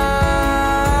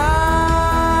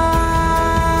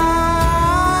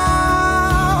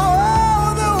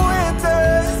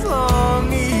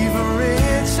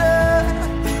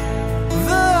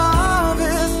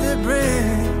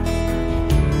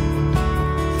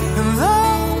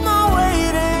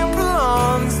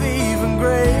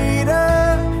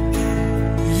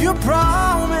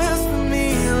 Promise for me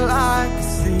like a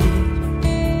seed.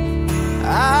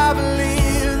 I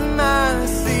believe that my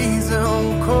season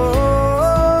will come.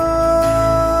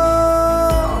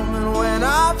 And when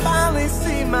I finally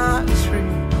see my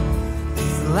tree,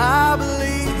 still I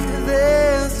believe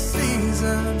there's a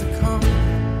season to come.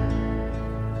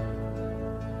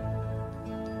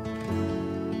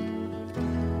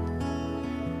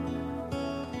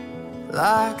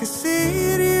 Like a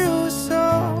seed you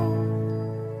sow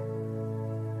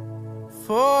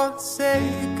for the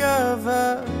sake of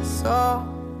us all,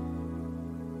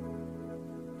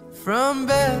 from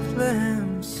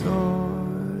Bethlehem soil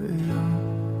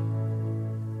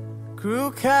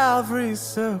grew Calvary's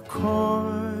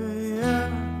sequoia.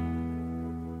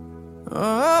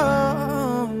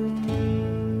 Oh,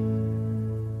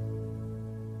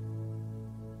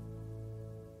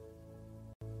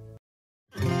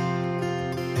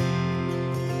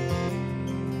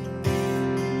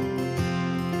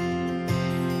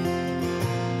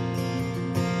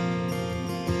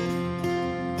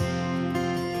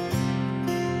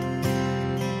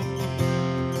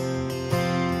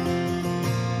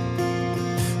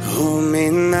 hold me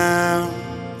now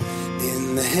in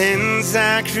the hands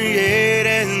I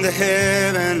created the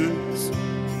heavens.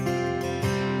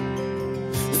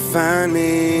 find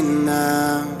me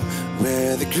now,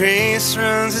 where the grace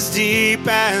runs as deep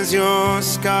as your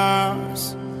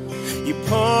scars. You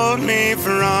pulled me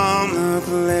from the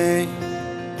clay.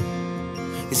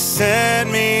 You set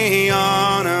me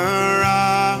on a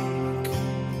rock.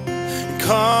 You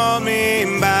called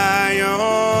me by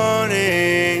your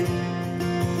name.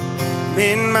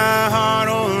 Made my heart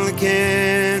whole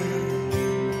again.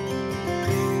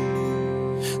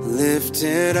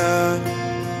 Lifted up,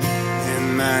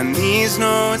 and my knees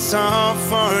know it's all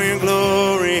for your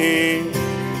glory,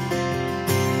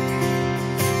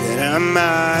 that I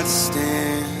might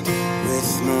stand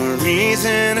with more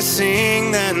reason to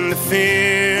sing than to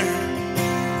fear.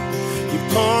 You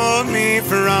pulled me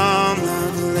from the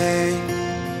clay.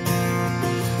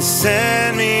 You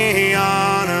set me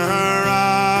on a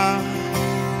rock.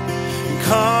 You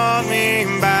called me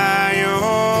by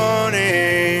your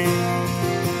name.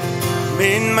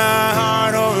 Made my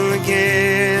heart whole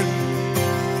again.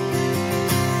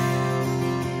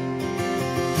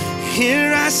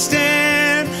 Here I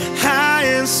stand, high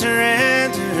in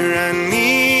surrender. I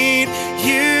need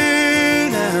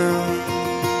you now.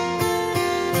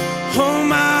 Hold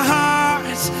my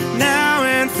heart now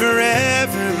and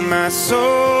forever. My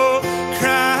soul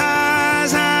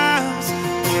cries out.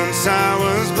 Once I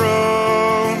was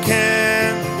broken,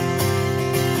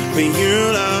 but you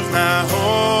love my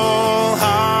whole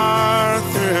heart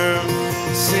through.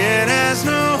 Sin has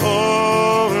no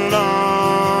hold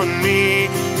on me,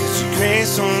 'cause your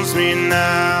grace owns me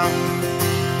now.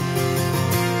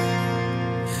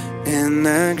 And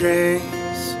that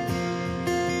grace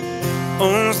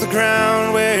owns the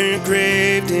ground where you're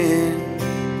graved in,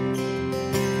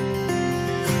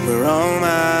 where all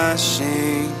my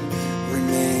shame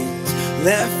remains,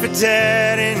 left for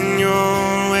dead in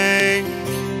your wake.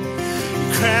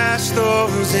 Crashed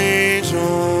those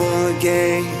age-old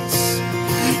gates.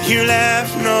 You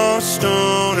left no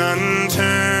stone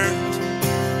unturned.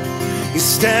 You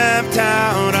stepped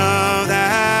out of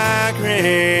that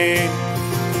grave,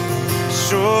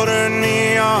 shouldered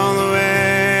me all the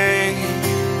way.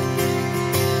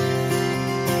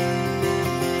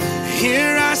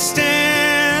 Here I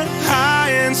stand,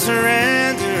 high in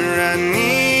surrender. I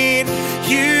need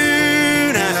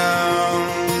you now.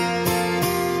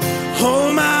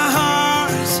 Hold my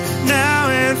heart now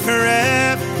and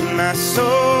forever. My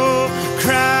soul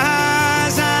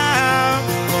cries out.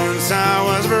 Once I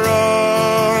was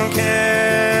broken,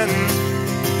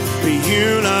 but you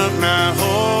loved my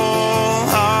whole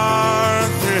heart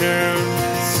through.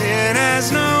 Sin has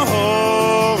no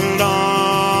hold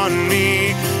on me,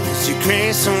 'cause your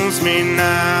grace owns me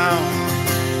now.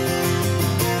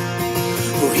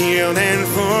 Oh, healed and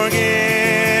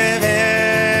forgiven.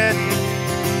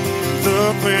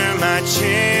 Look where my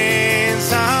chains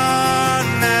are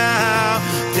now.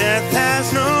 Death has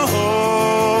no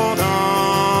hold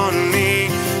on me,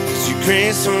 'cause your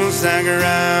grace owns that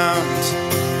ground.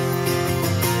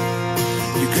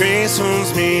 Your grace owns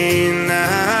me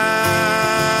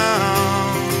now.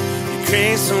 Your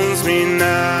grace owns me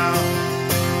now.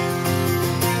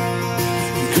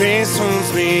 Your grace owns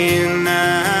me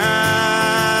now.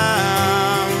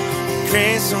 Your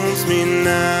grace owns me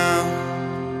now.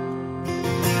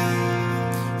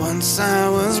 Once I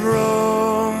was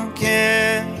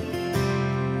broken,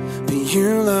 but you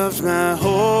loved my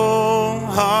whole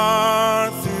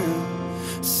heart through.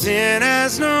 Sin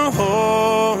has no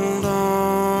hold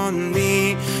on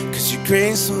me, 'cause your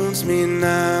grace owns me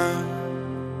now.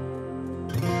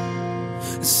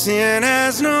 Sin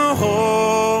has no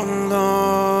hold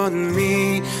on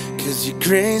me, 'cause your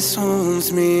grace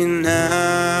owns me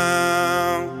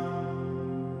now.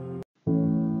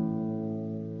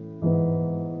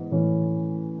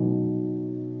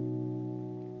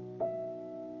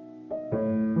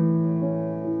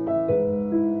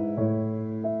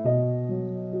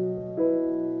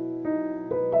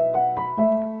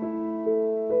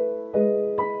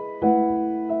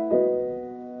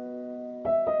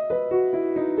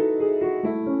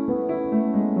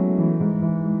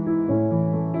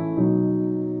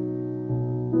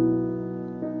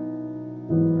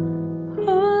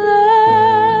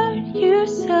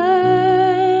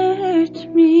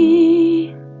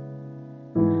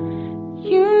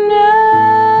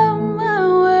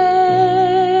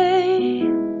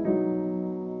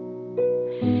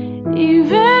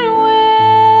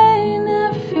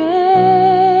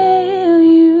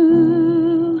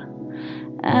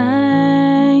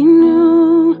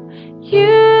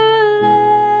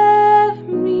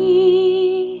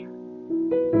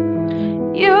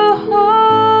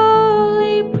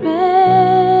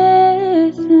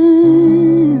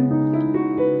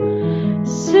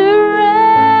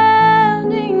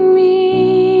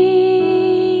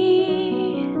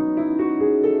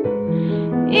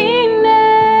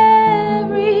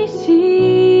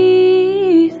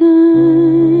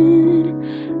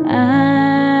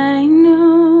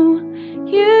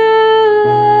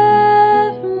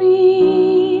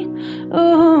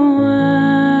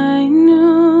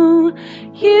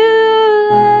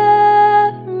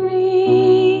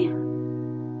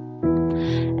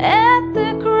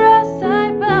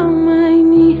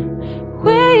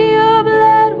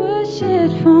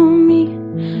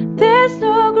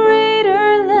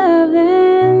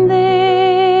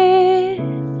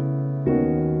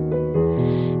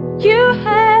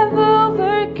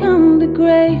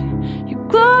 grave. Your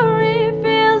glory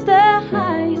fills the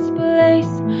highest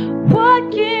place. What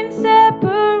can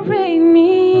separate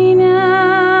me now?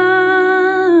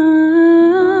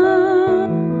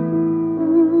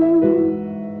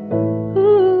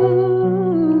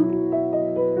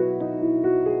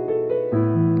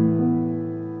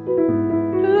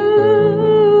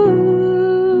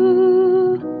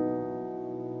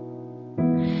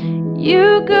 You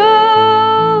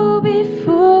go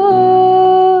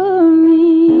before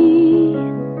me.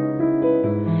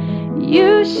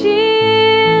 You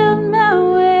shield my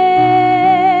way,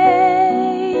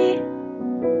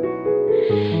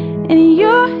 and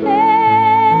your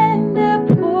hand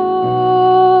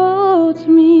upholds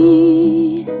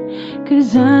me,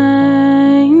 'cause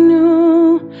I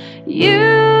know you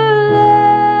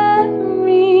love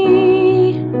me.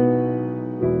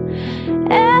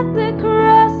 At the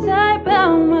cross I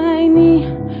bow my knee,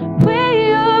 where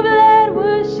your blood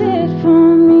was shed for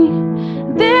me.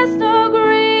 There's no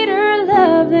greater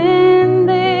love than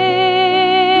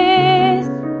this.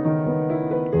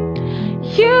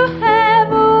 You have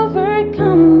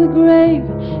overcome the grave.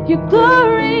 Your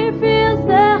glory fills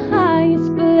the highest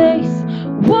place.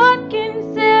 What can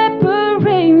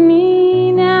separate me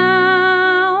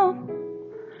now?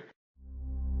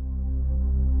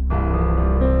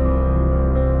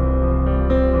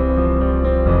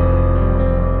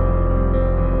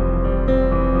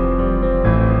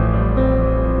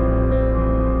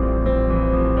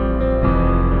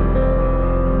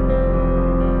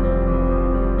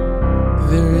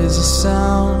 There is a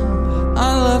sound I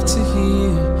love to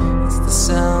hear. It's the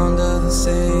sound of the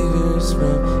Savior's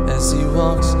room as He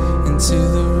walks into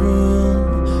the room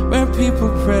where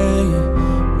people pray,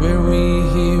 where we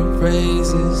hear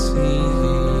praises, He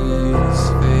hears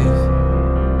faith.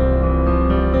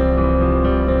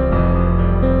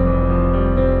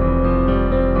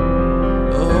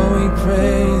 Oh, we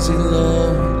praise You,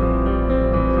 Lord.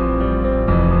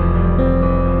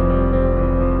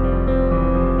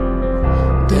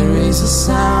 There is a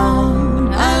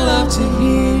sound I love to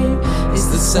hear. It's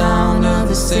the sound of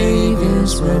the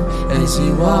Savior's word as He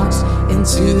walks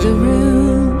into the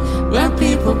room where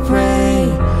people pray,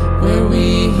 where we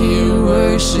hear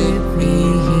worship, He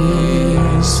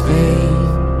hears faith.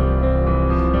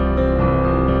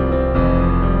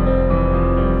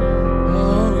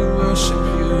 Oh, we worship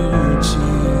You,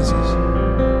 Jesus.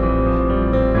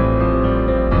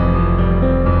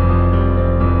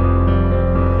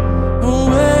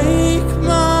 Awake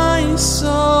my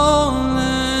soul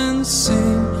and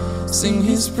sing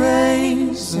His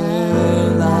praise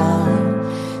aloud,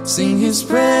 sing His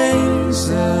praise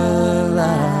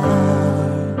aloud.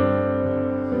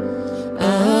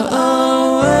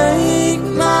 Awake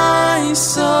my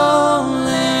soul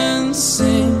and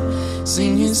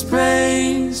sing His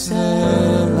praise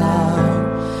aloud,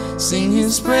 sing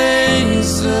His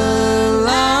praise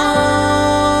aloud.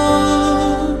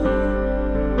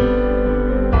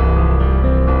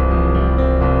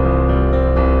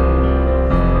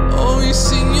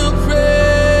 Sing Your praise,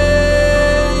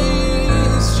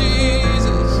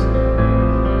 Jesus.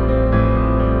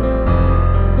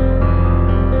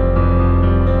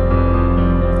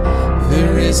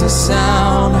 There is a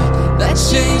sound that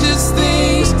changes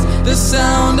things, the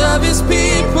sound of His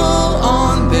people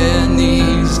on their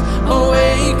knees.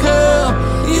 Awake up,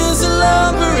 use a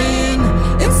lumbering,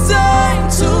 it's time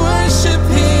to worship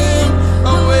Him.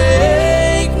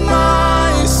 Awake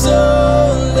my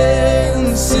soul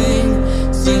and sing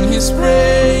His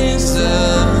praise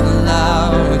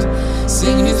aloud,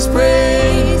 sing His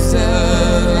praise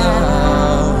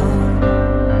aloud.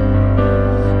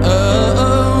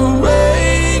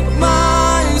 Awake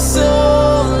my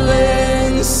soul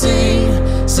and sing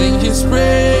His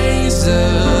praise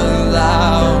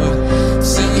aloud,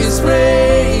 sing His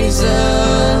praise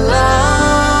aloud.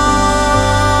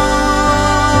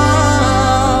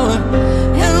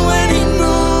 And when He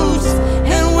moves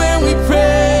and when we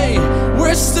pray,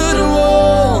 we're stood a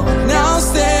wall, now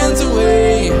stands a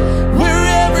way, where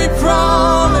every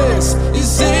promise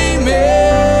is amen.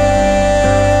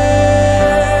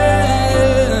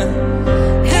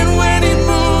 And when He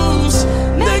moves,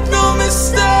 make no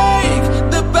mistake,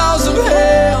 the boughs of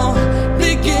hell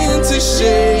begin to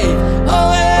shake.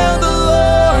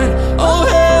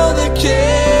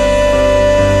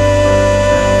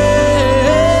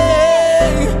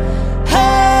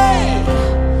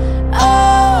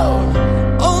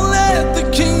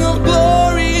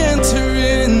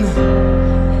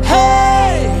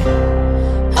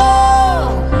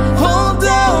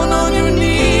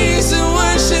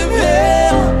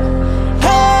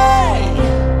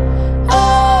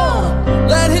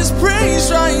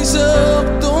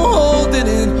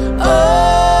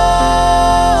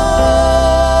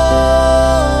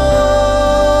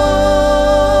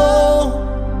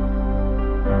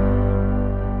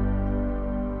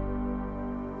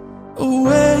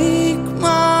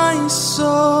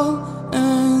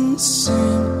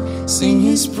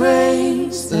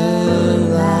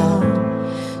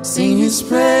 His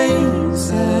praise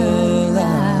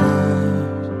aloud.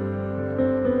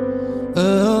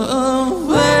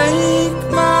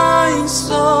 Awake my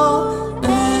soul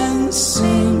and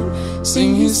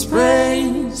sing His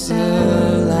praise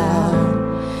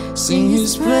aloud. Sing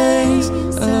His praise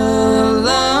aloud.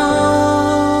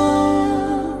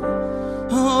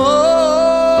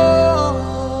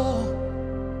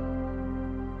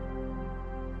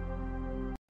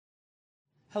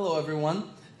 Hello everyone,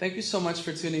 thank you so much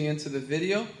for tuning into the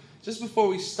video. Just before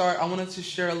we start, I wanted to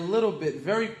share a little bit,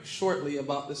 very shortly,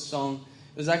 about this song.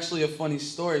 It was actually a funny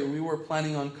story. We were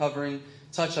planning on covering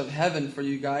Touch of Heaven for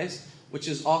you guys, which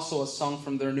is also a song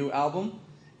from their new album.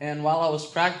 And while I was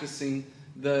practicing,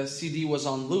 the CD was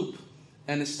on loop,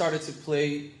 and it started to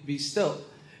play Be Still.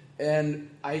 And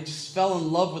I just fell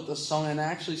in love with the song, and I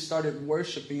actually started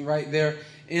worshiping right there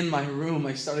in my room.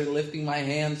 I started lifting my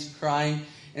hands, crying,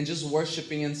 and just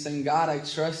worshiping and saying, God, I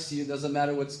trust you. Doesn't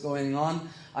matter what's going on.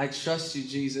 I trust you,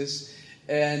 Jesus.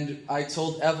 And I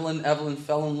told Evelyn. Evelyn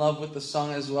fell in love with the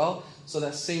song as well. So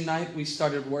that same night, we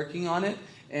started working on it,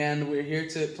 and we're here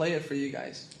to play it for you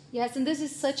guys. Yes, and this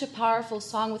is such a powerful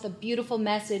song with a beautiful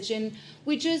message. And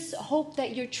we just hope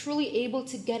that you're truly able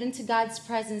to get into God's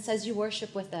presence as you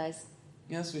worship with us.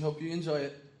 Yes, we hope you enjoy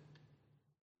it.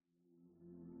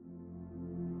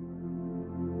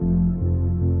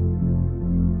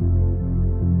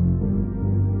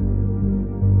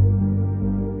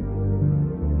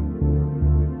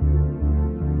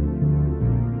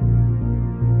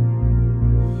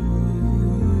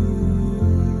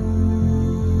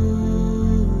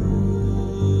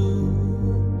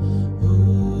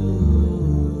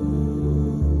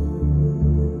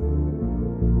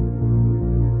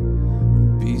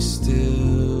 Be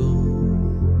still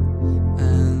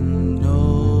and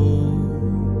know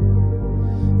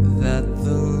that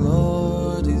the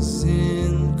Lord is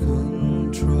in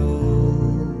control.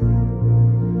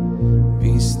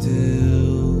 Be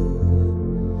still,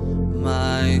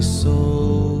 my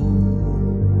soul.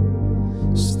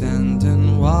 Stand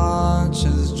and watch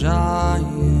as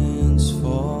giants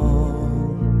fall.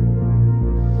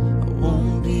 I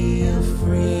won't be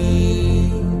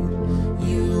afraid.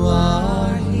 You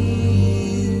are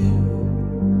here.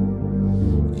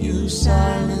 You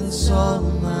silence all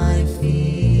my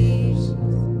fears. I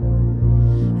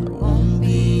won't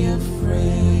be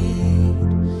afraid.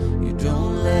 You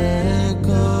don't let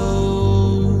go.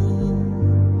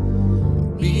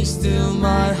 Be still,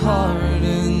 my heart,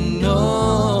 and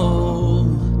know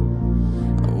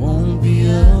I won't be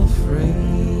afraid.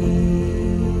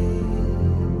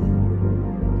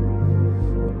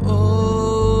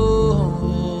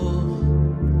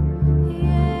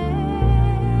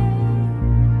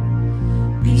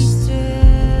 Be still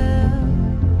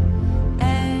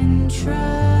and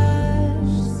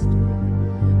trust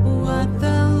what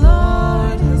the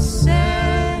Lord has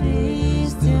said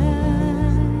is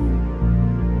done.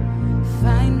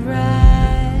 Find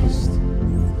rest,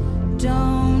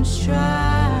 don't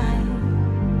strive.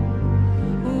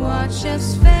 Watch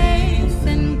as faith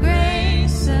and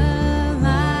grace align.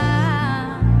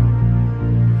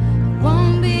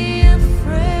 Won't be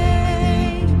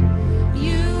afraid.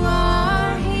 You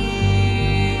are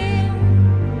here.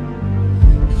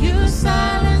 You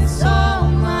silence all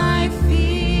my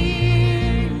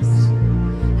fears.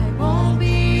 I won't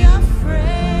be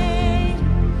afraid.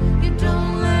 You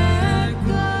don't let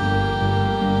go.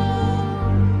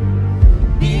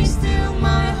 Be still,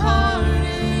 my heart,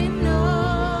 and know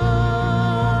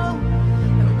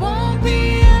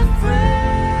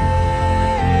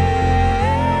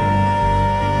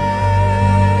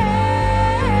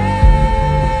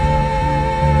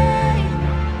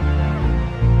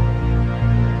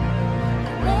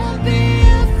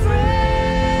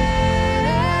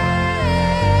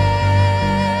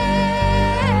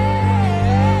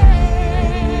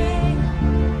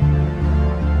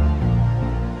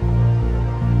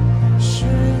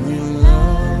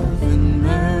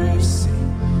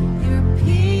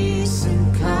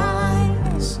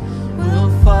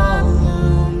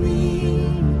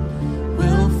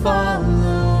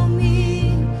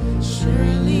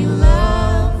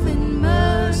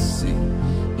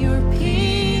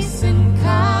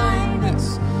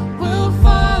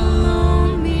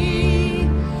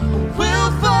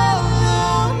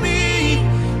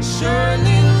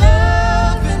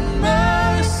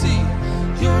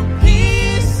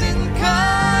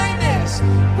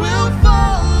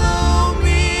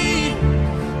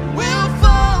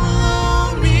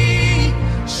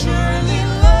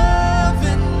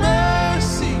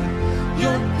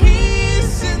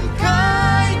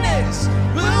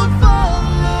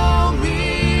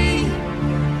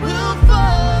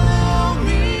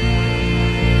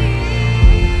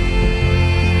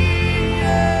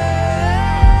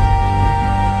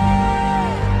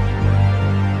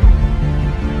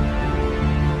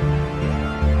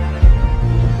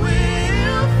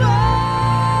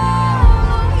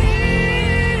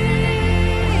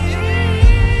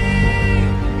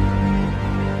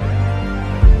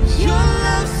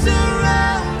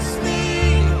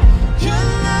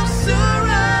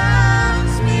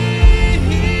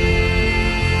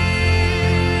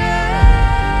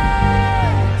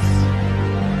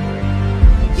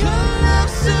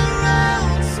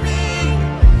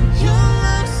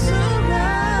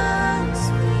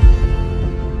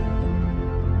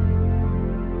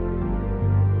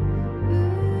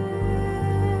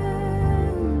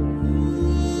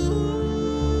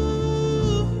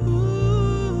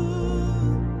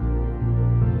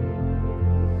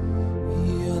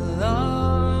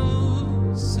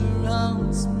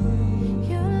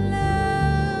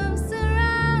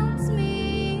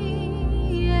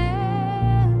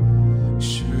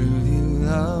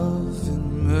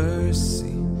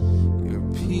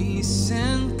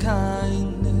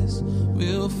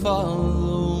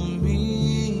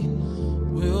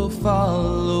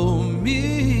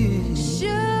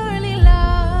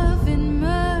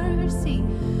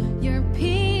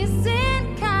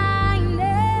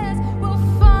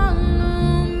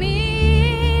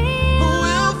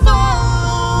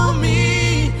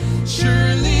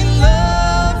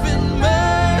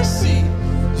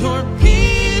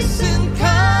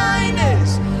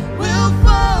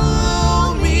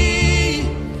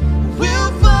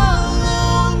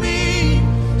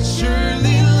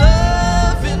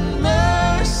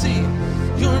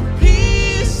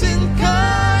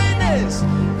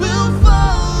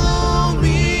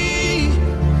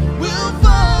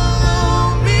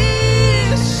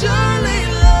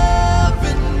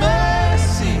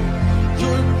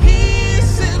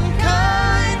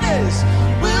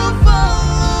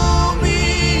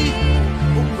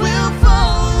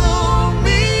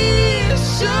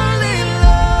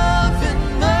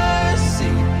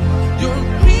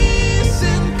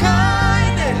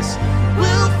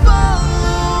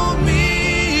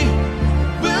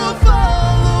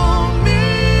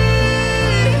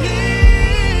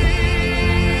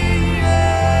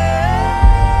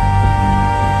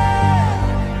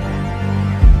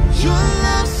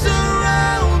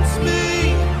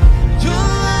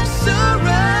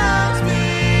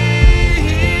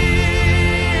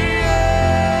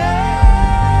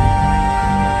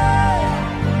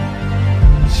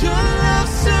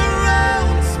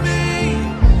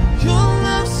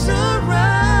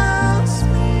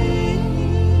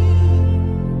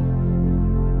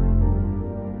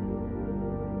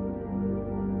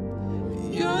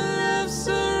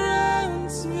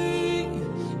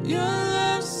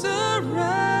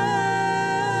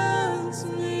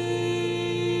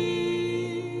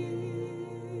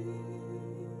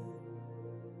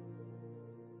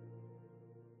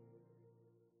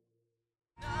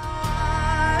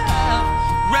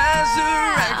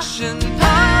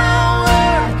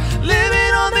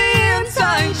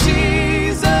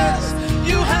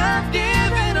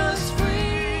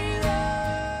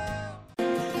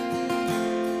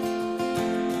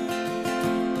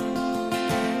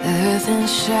and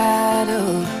shadow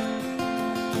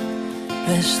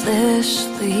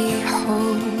restlessly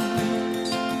holds,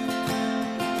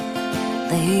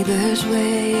 labors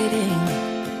waiting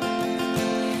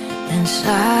in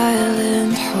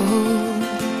silent hope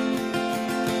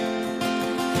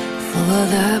for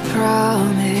the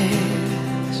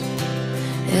promise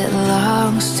it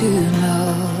longs to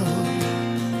know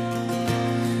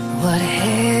what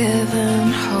heaven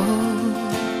holds.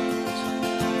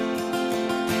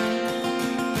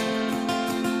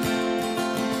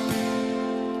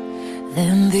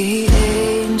 Then the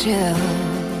angels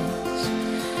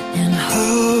in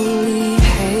holy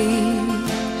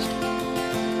haste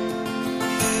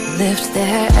lift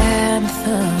their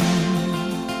anthem,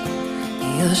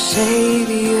 your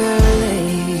Savior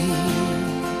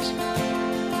lays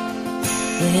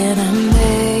in a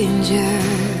manger,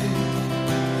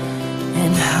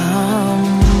 in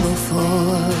humble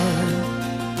form,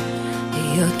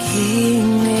 your King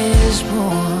is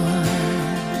born.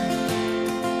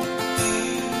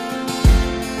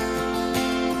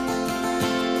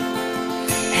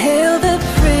 Hail the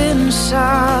Prince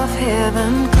of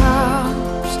Heaven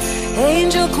comes,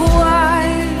 angel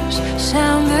choirs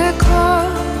sound the call,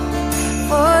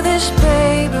 for this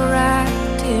babe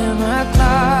wrapped in a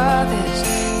cloth is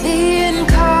the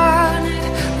incarnate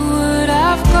Word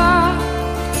of God.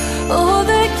 Oh,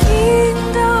 the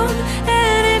kingdom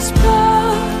and its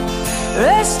power,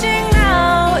 resting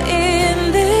now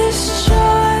in this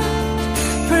child,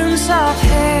 Prince of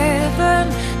Heaven,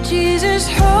 Jesus,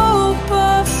 hope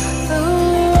of the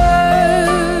world.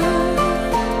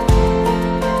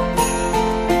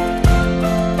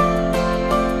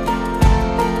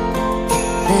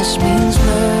 This means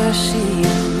mercy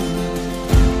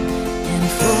in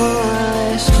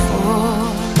fullest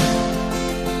form,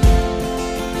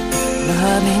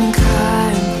 loving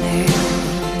kindness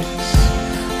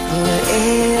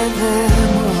forevermore.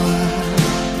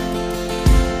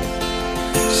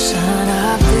 Son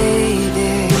of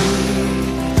David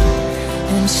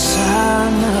and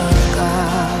Son of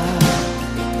God,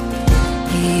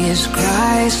 He is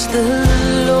Christ the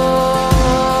Lord.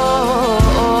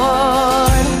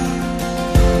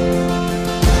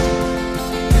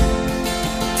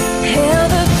 Hail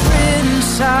the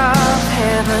Prince of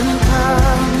Heaven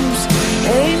comes,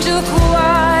 angel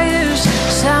choirs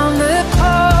sound the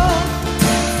call,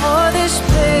 for this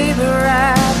babe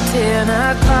wrapped in a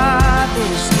cloth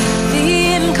is the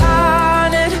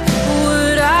incarnate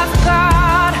Word of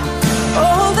God.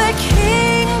 Oh, the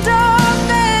kingdom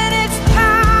and its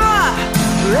power,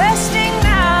 resting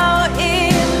now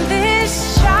in this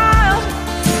child,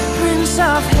 Prince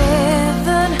of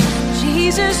Heaven,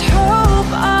 Jesus,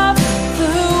 hope of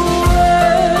the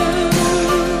world.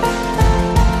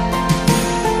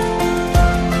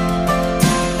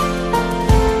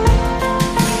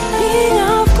 King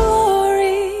of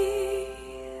glory,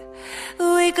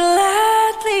 we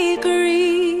gladly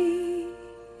greet,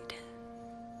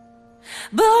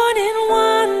 born in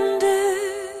wonder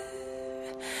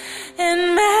and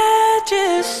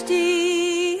majesty,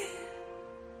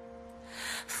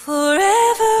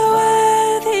 forever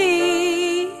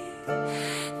worthy,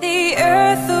 the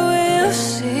earth will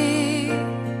sing.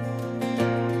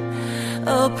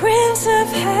 Oh, Prince of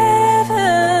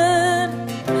Heaven,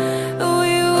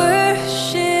 we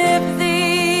worship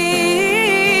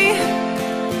Thee.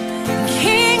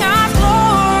 King of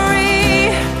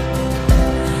glory,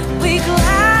 we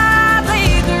gladly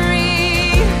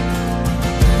greet,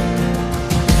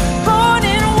 born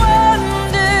in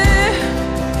wonder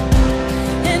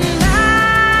and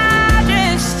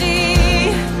majesty,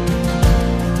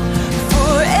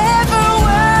 forever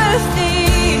worthy,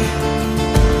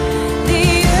 the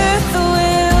earth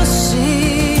will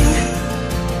sing.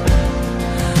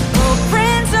 Oh,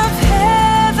 Prince of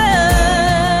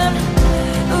Heaven,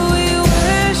 we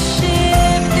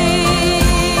worship Thee.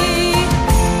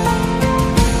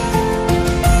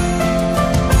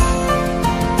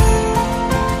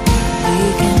 We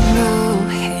can know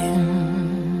Him,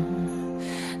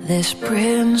 this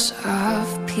Prince of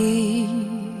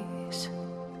Peace,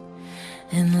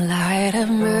 in light of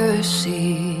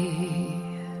mercy,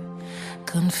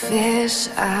 confess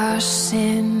our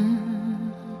sin,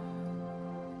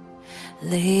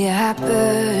 lay our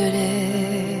burdens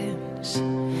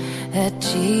at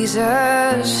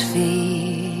Jesus'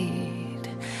 feet,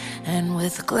 and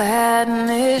with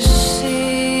gladness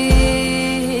sing.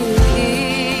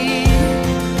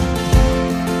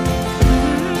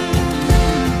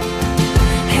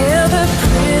 Hail the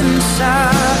Prince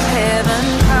of Heaven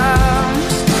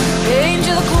comes,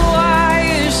 angel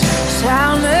choirs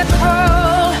sound the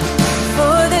call,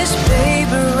 for this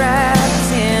babe wrapped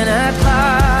in a cloth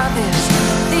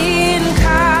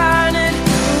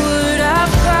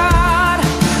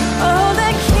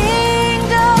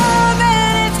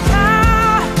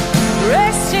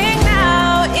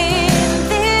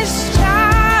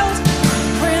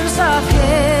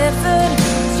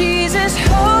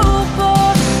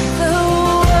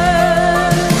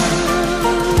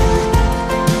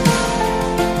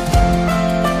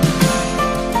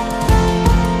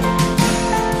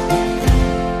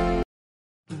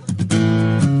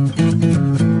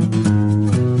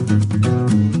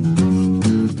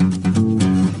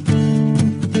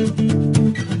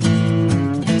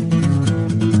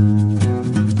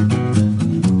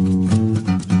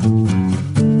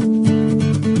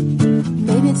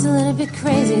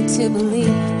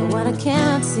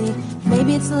see.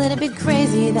 Maybe it's a little bit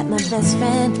crazy that my best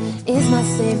friend is my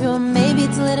savior. Maybe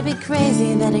it's a little bit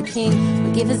crazy that a king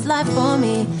would give his life for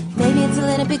me. Maybe it's a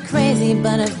little bit crazy,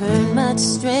 but I've heard much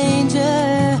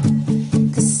stranger.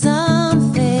 'Cause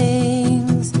some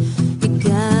things you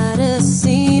gotta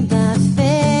see by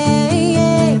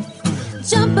faith.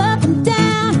 Jump up and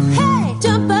down, hey,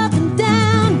 jump up and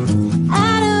down.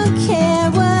 I don't care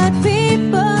what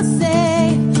people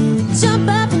say. Jump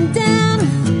up and down,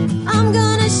 I'm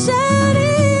gonna shout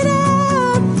it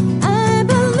out. I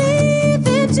believe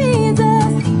in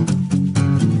Jesus.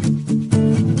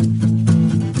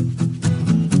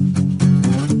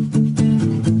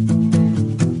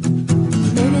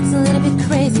 Maybe it's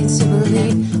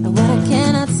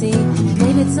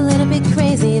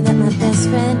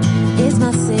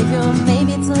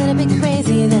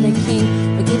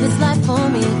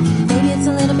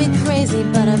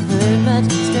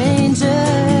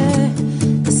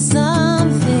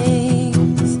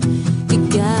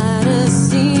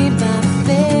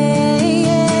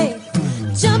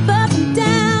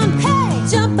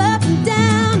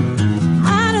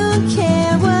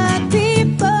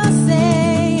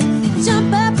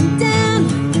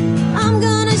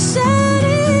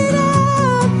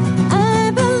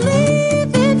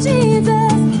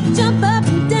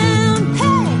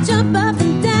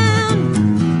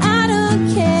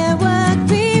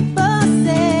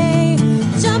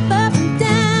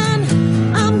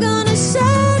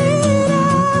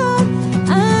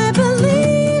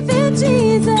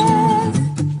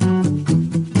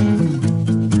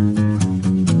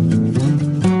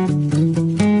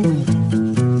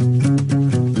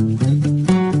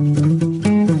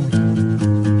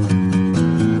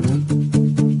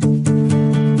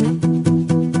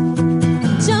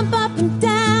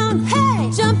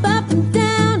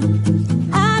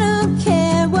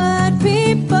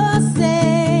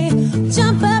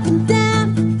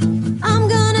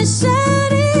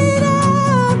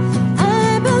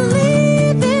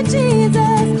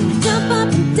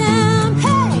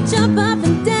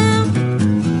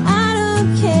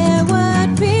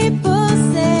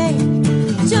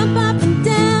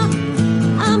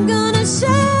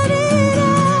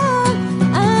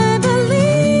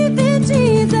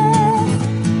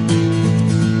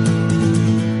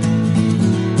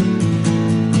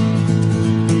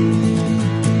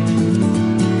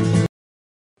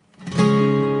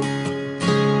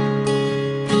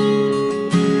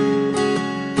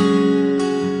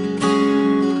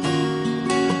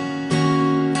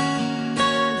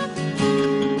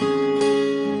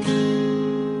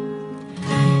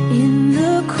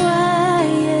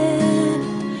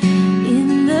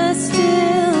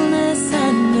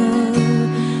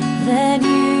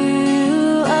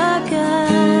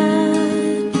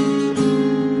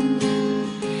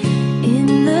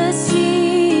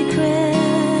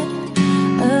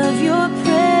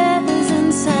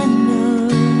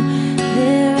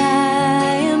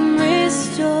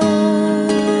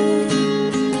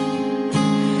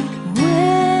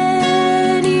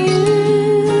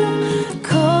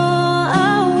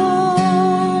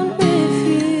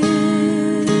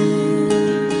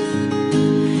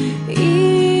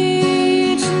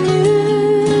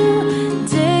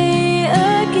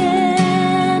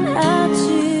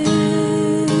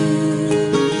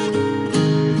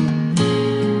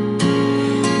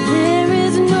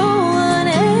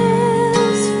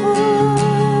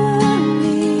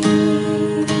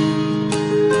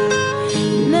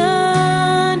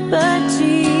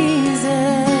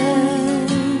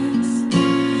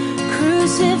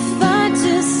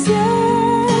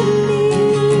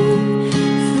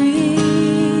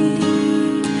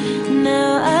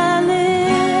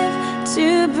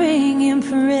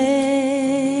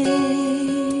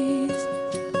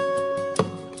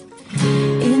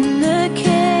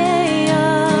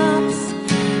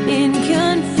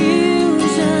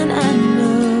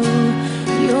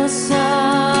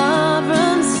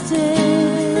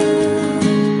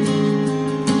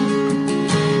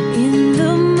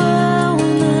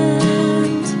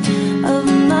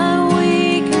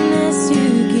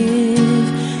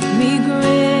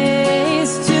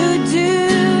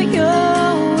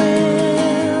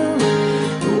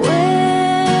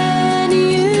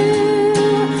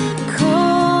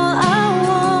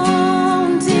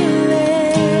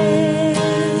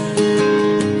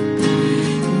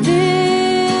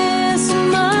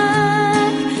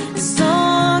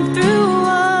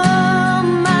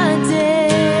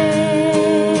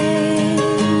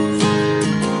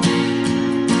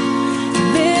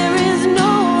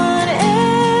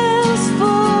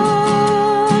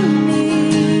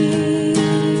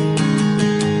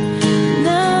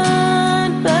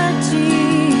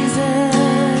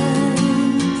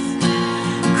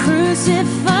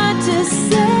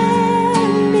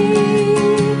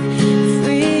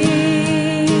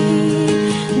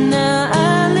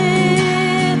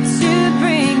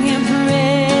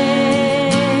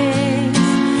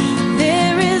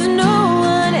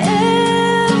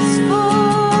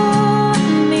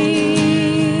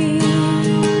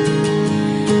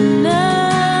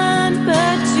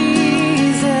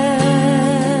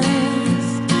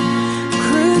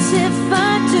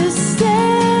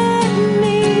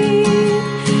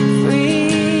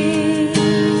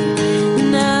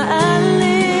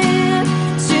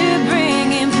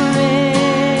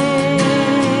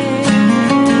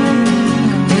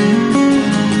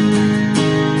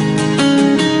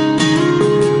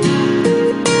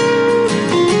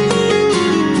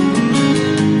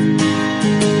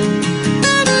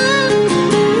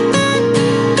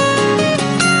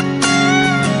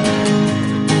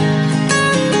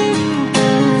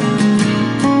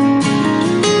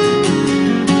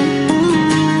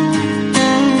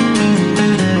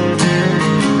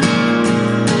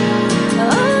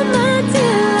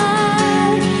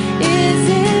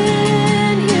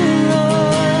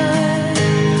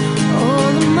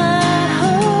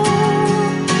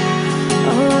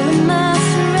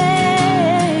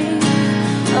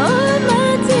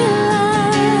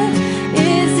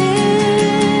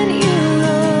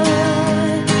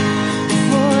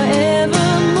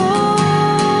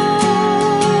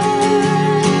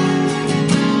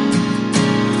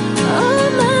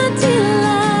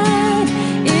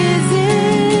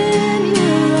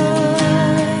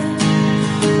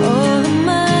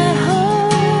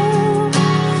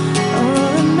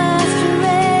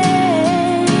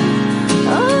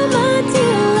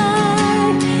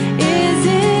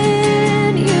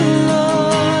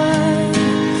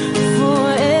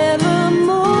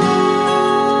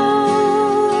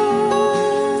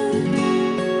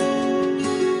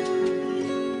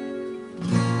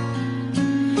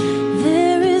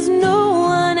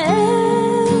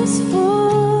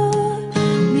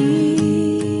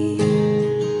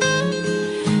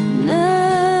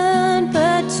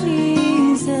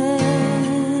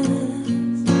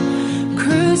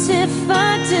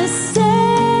to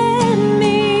set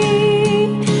me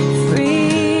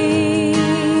free.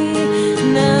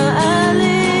 Now I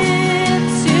live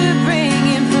to bring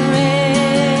Him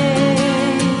praise.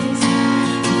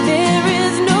 There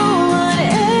is no one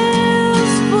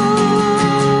else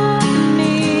for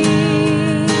me,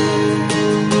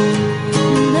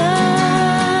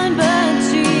 none but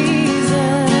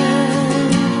Jesus,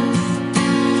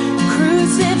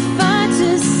 crucified to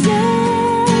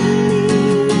set me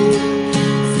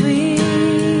free.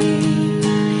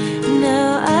 Now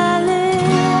I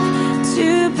live to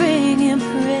bring Him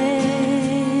praise.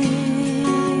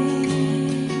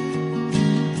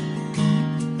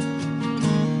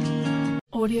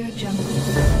 Audio Jungle.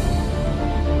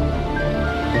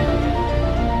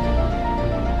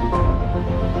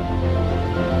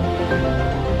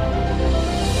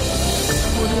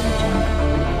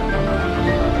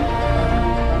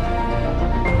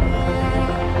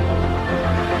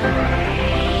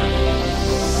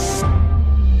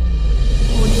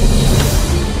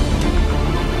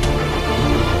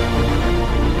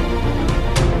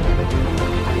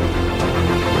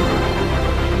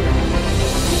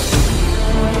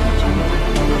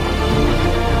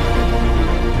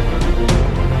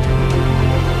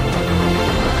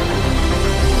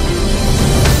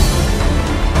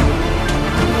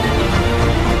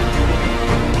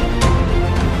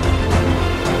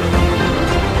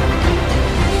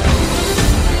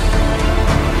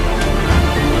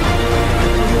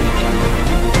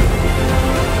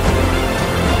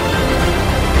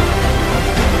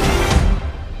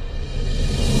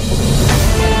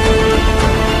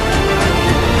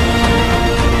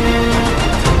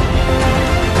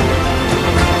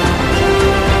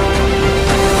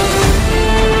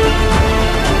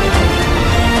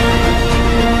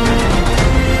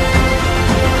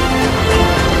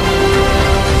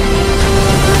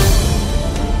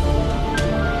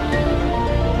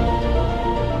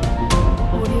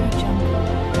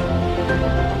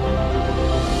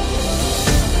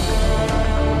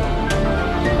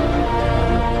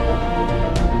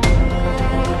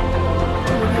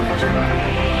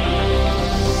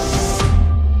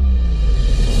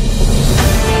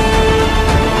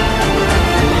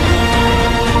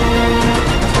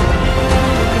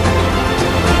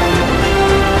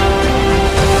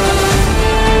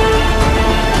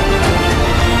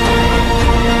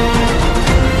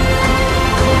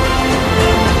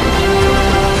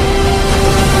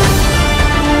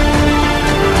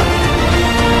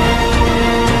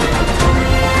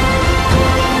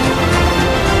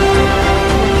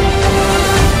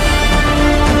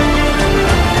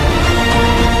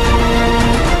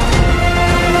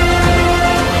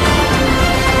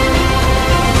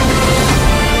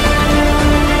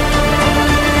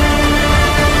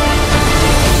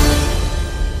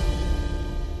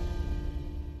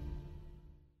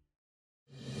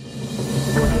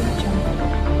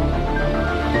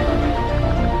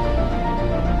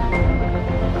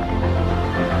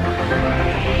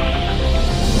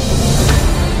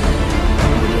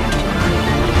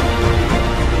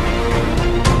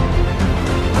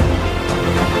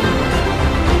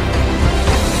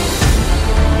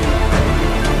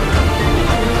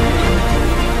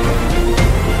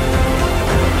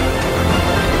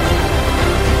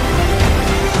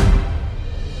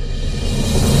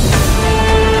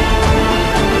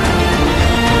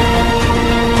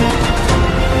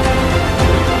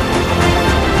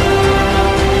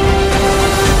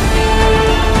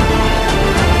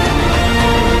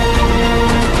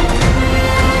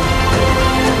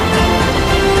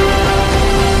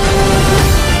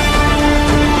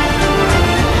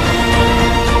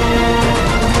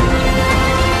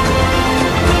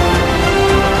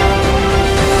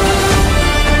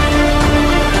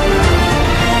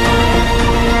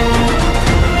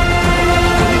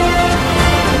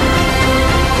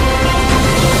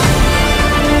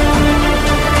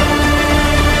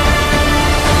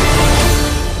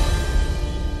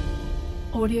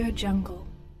 Audio Jungle.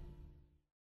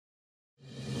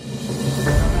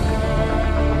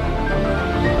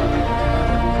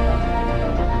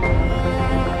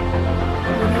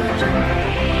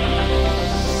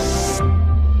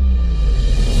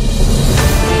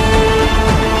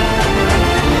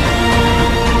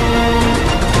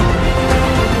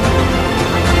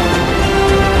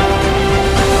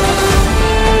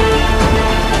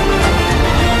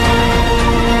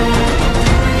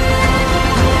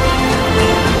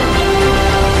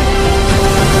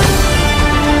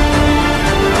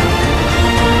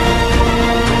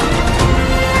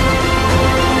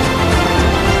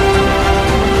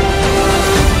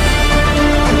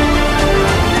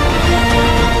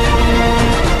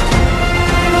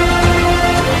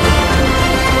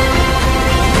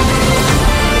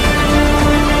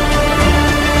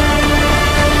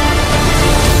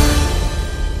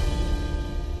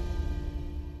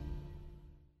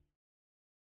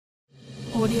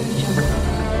 Radio Jungle.